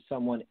award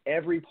someone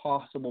every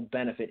possible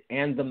benefit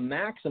and the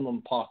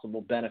maximum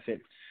possible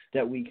benefit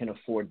that we can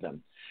afford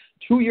them.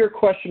 To your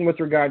question with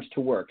regards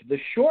to work, the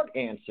short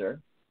answer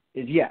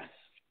is yes.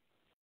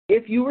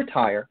 If you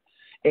retire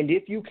and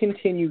if you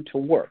continue to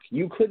work,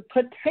 you could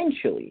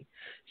potentially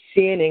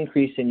see an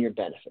increase in your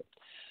benefit.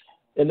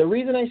 And the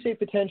reason I say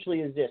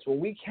potentially is this. When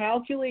we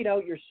calculate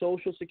out your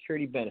Social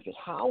Security benefits,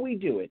 how we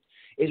do it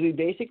is we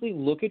basically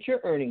look at your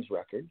earnings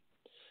record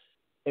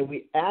and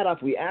we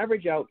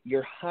average out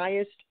your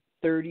highest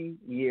 30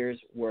 years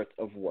worth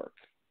of work.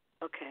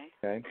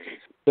 Okay.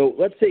 So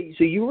let's say,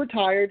 you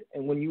retired,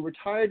 and when you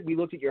retired, we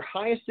looked at your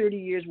highest 30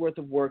 years worth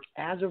of work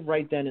as of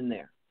right then and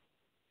there,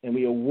 and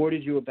we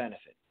awarded you a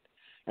benefit.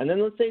 And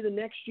then let's say the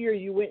next year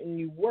you went and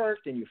you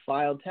worked and you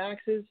filed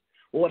taxes.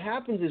 Well, what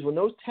happens is when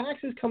those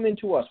taxes come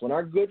into us, when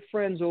our good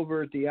friends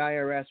over at the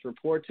IRS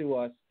report to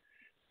us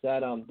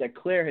that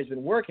Claire has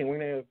been working, we're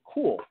going to go,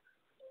 cool.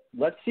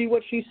 Let's see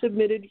what she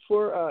submitted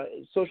for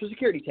Social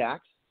Security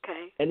tax.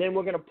 Okay. And then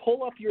we're going to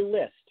pull up your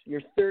list,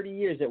 your 30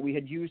 years that we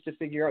had used to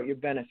figure out your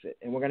benefit.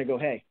 And we're going to go,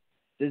 hey,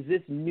 does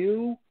this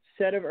new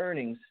set of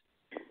earnings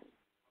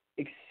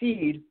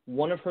exceed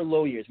one of her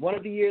low years? One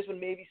of the years when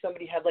maybe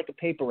somebody had like a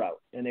paper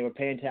route and they were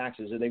paying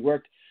taxes, or they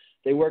worked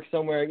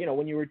somewhere,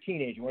 when you were a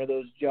teenager, one of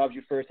those jobs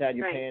you first had,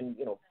 you're paying,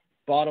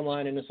 bottom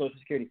line into Social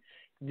Security.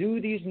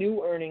 Do these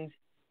new earnings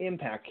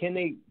impact? Can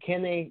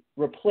they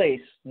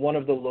replace one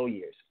of the low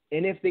years?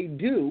 And if they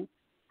do,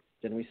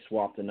 then we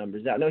swap the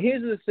numbers out. Now,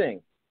 here's the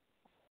thing.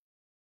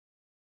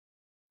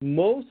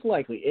 Most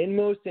likely, in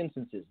most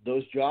instances,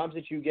 those jobs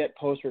that you get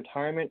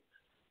post-retirement,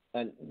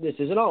 and this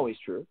isn't always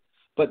true,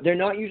 but they're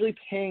not usually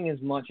paying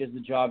as much as the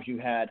jobs you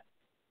had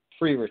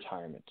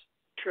pre-retirement.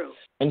 True.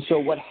 And so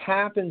what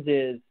happens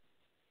is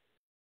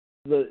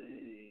the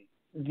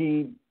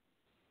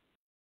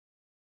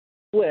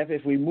flip,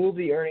 if we move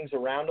the earnings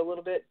around a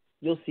little bit,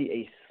 you'll see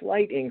a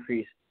slight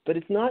increase, but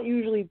it's not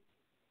usually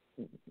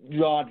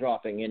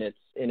jaw-dropping in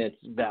its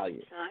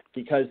value,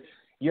 because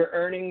your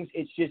earnings,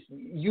 it's just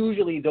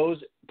usually those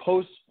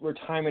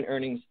post-retirement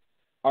earnings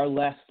are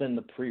less than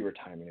the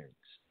pre-retirement earnings.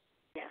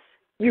 Yes.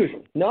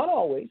 Usually. Not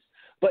always,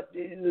 but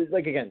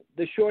again,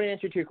 the short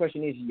answer to your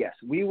question is yes.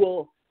 We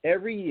will,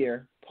 every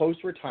year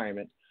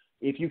post-retirement,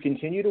 if you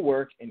continue to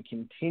work and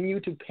continue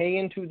to pay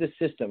into the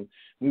system,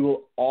 we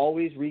will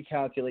always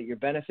recalculate your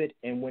benefit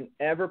and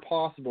whenever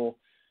possible,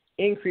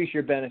 increase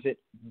your benefit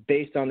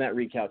based on that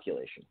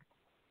recalculation.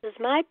 Does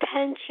my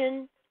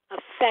pension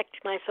affect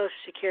my Social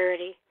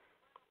Security?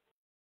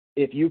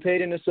 If you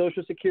paid into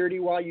Social Security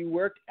while you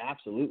worked,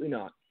 absolutely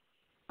not.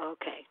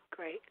 Okay,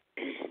 great.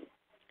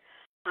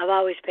 I've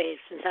always paid,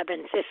 since I've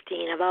been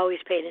 15, I've always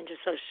paid into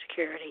Social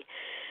Security.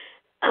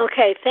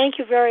 Okay, thank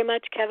you very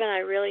much, Kevin. I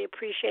really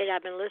appreciate it.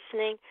 I've been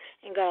listening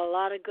and got a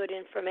lot of good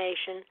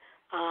information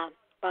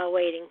while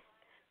waiting.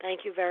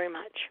 Thank you very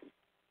much.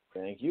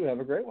 Thank you. Have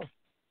a great one.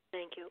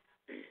 Thank you.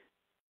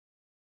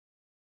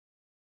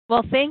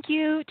 Well, thank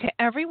you to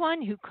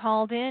everyone who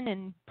called in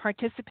and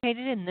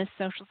participated in this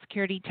Social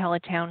Security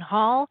Tele-Town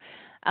Hall.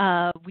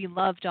 We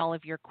loved all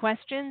of your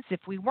questions.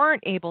 If we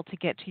weren't able to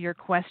get to your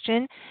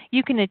question,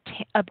 you can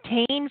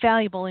obtain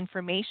valuable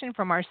information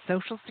from our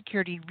Social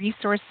Security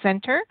Resource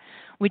Center,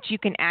 which you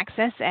can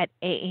access at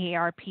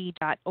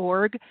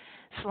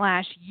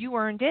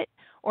aarp.org/youearnedit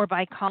or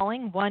by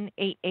calling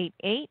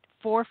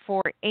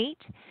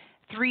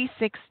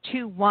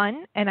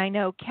 1-888-448-3621. And I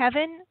know,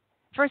 Kevin,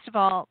 first of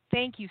all,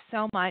 thank you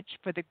so much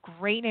for the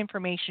great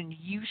information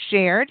you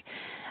shared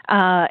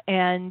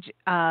and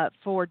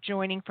for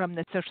joining from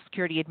the Social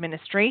Security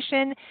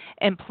Administration.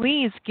 And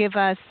please give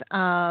us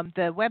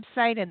the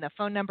website and the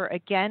phone number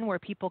again where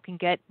people can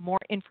get more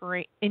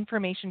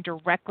information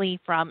directly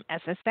from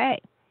SSA.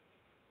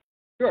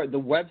 Sure. The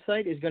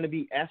website is going to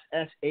be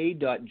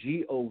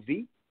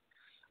ssa.gov.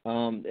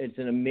 It's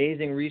an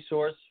amazing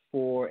resource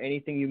for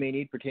anything you may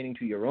need pertaining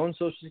to your own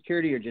Social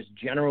Security or just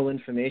general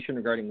information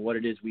regarding what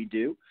it is we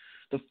do.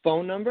 The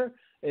phone number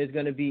is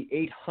going to be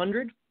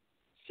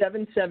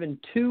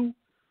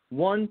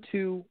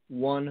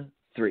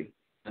 800-772-1213.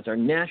 That's our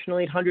national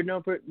 800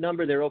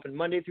 number. They're open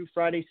Monday through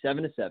Friday,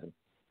 7 to 7.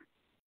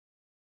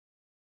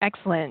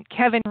 Excellent.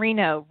 Kevin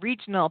Reino,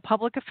 Regional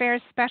Public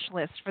Affairs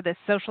Specialist for the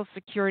Social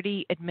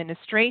Security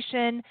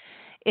Administration.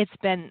 It's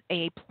been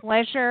a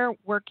pleasure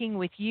working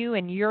with you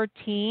and your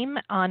team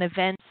on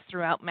events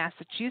throughout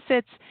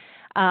Massachusetts.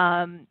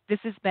 This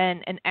has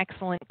been an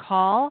excellent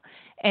call.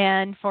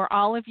 And for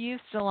all of you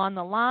still on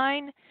the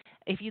line,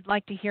 if you'd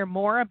like to hear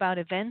more about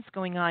events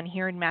going on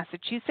here in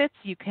Massachusetts,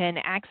 you can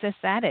access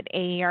that at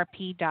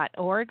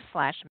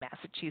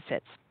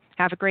aarp.org/Massachusetts.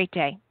 Have a great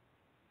day.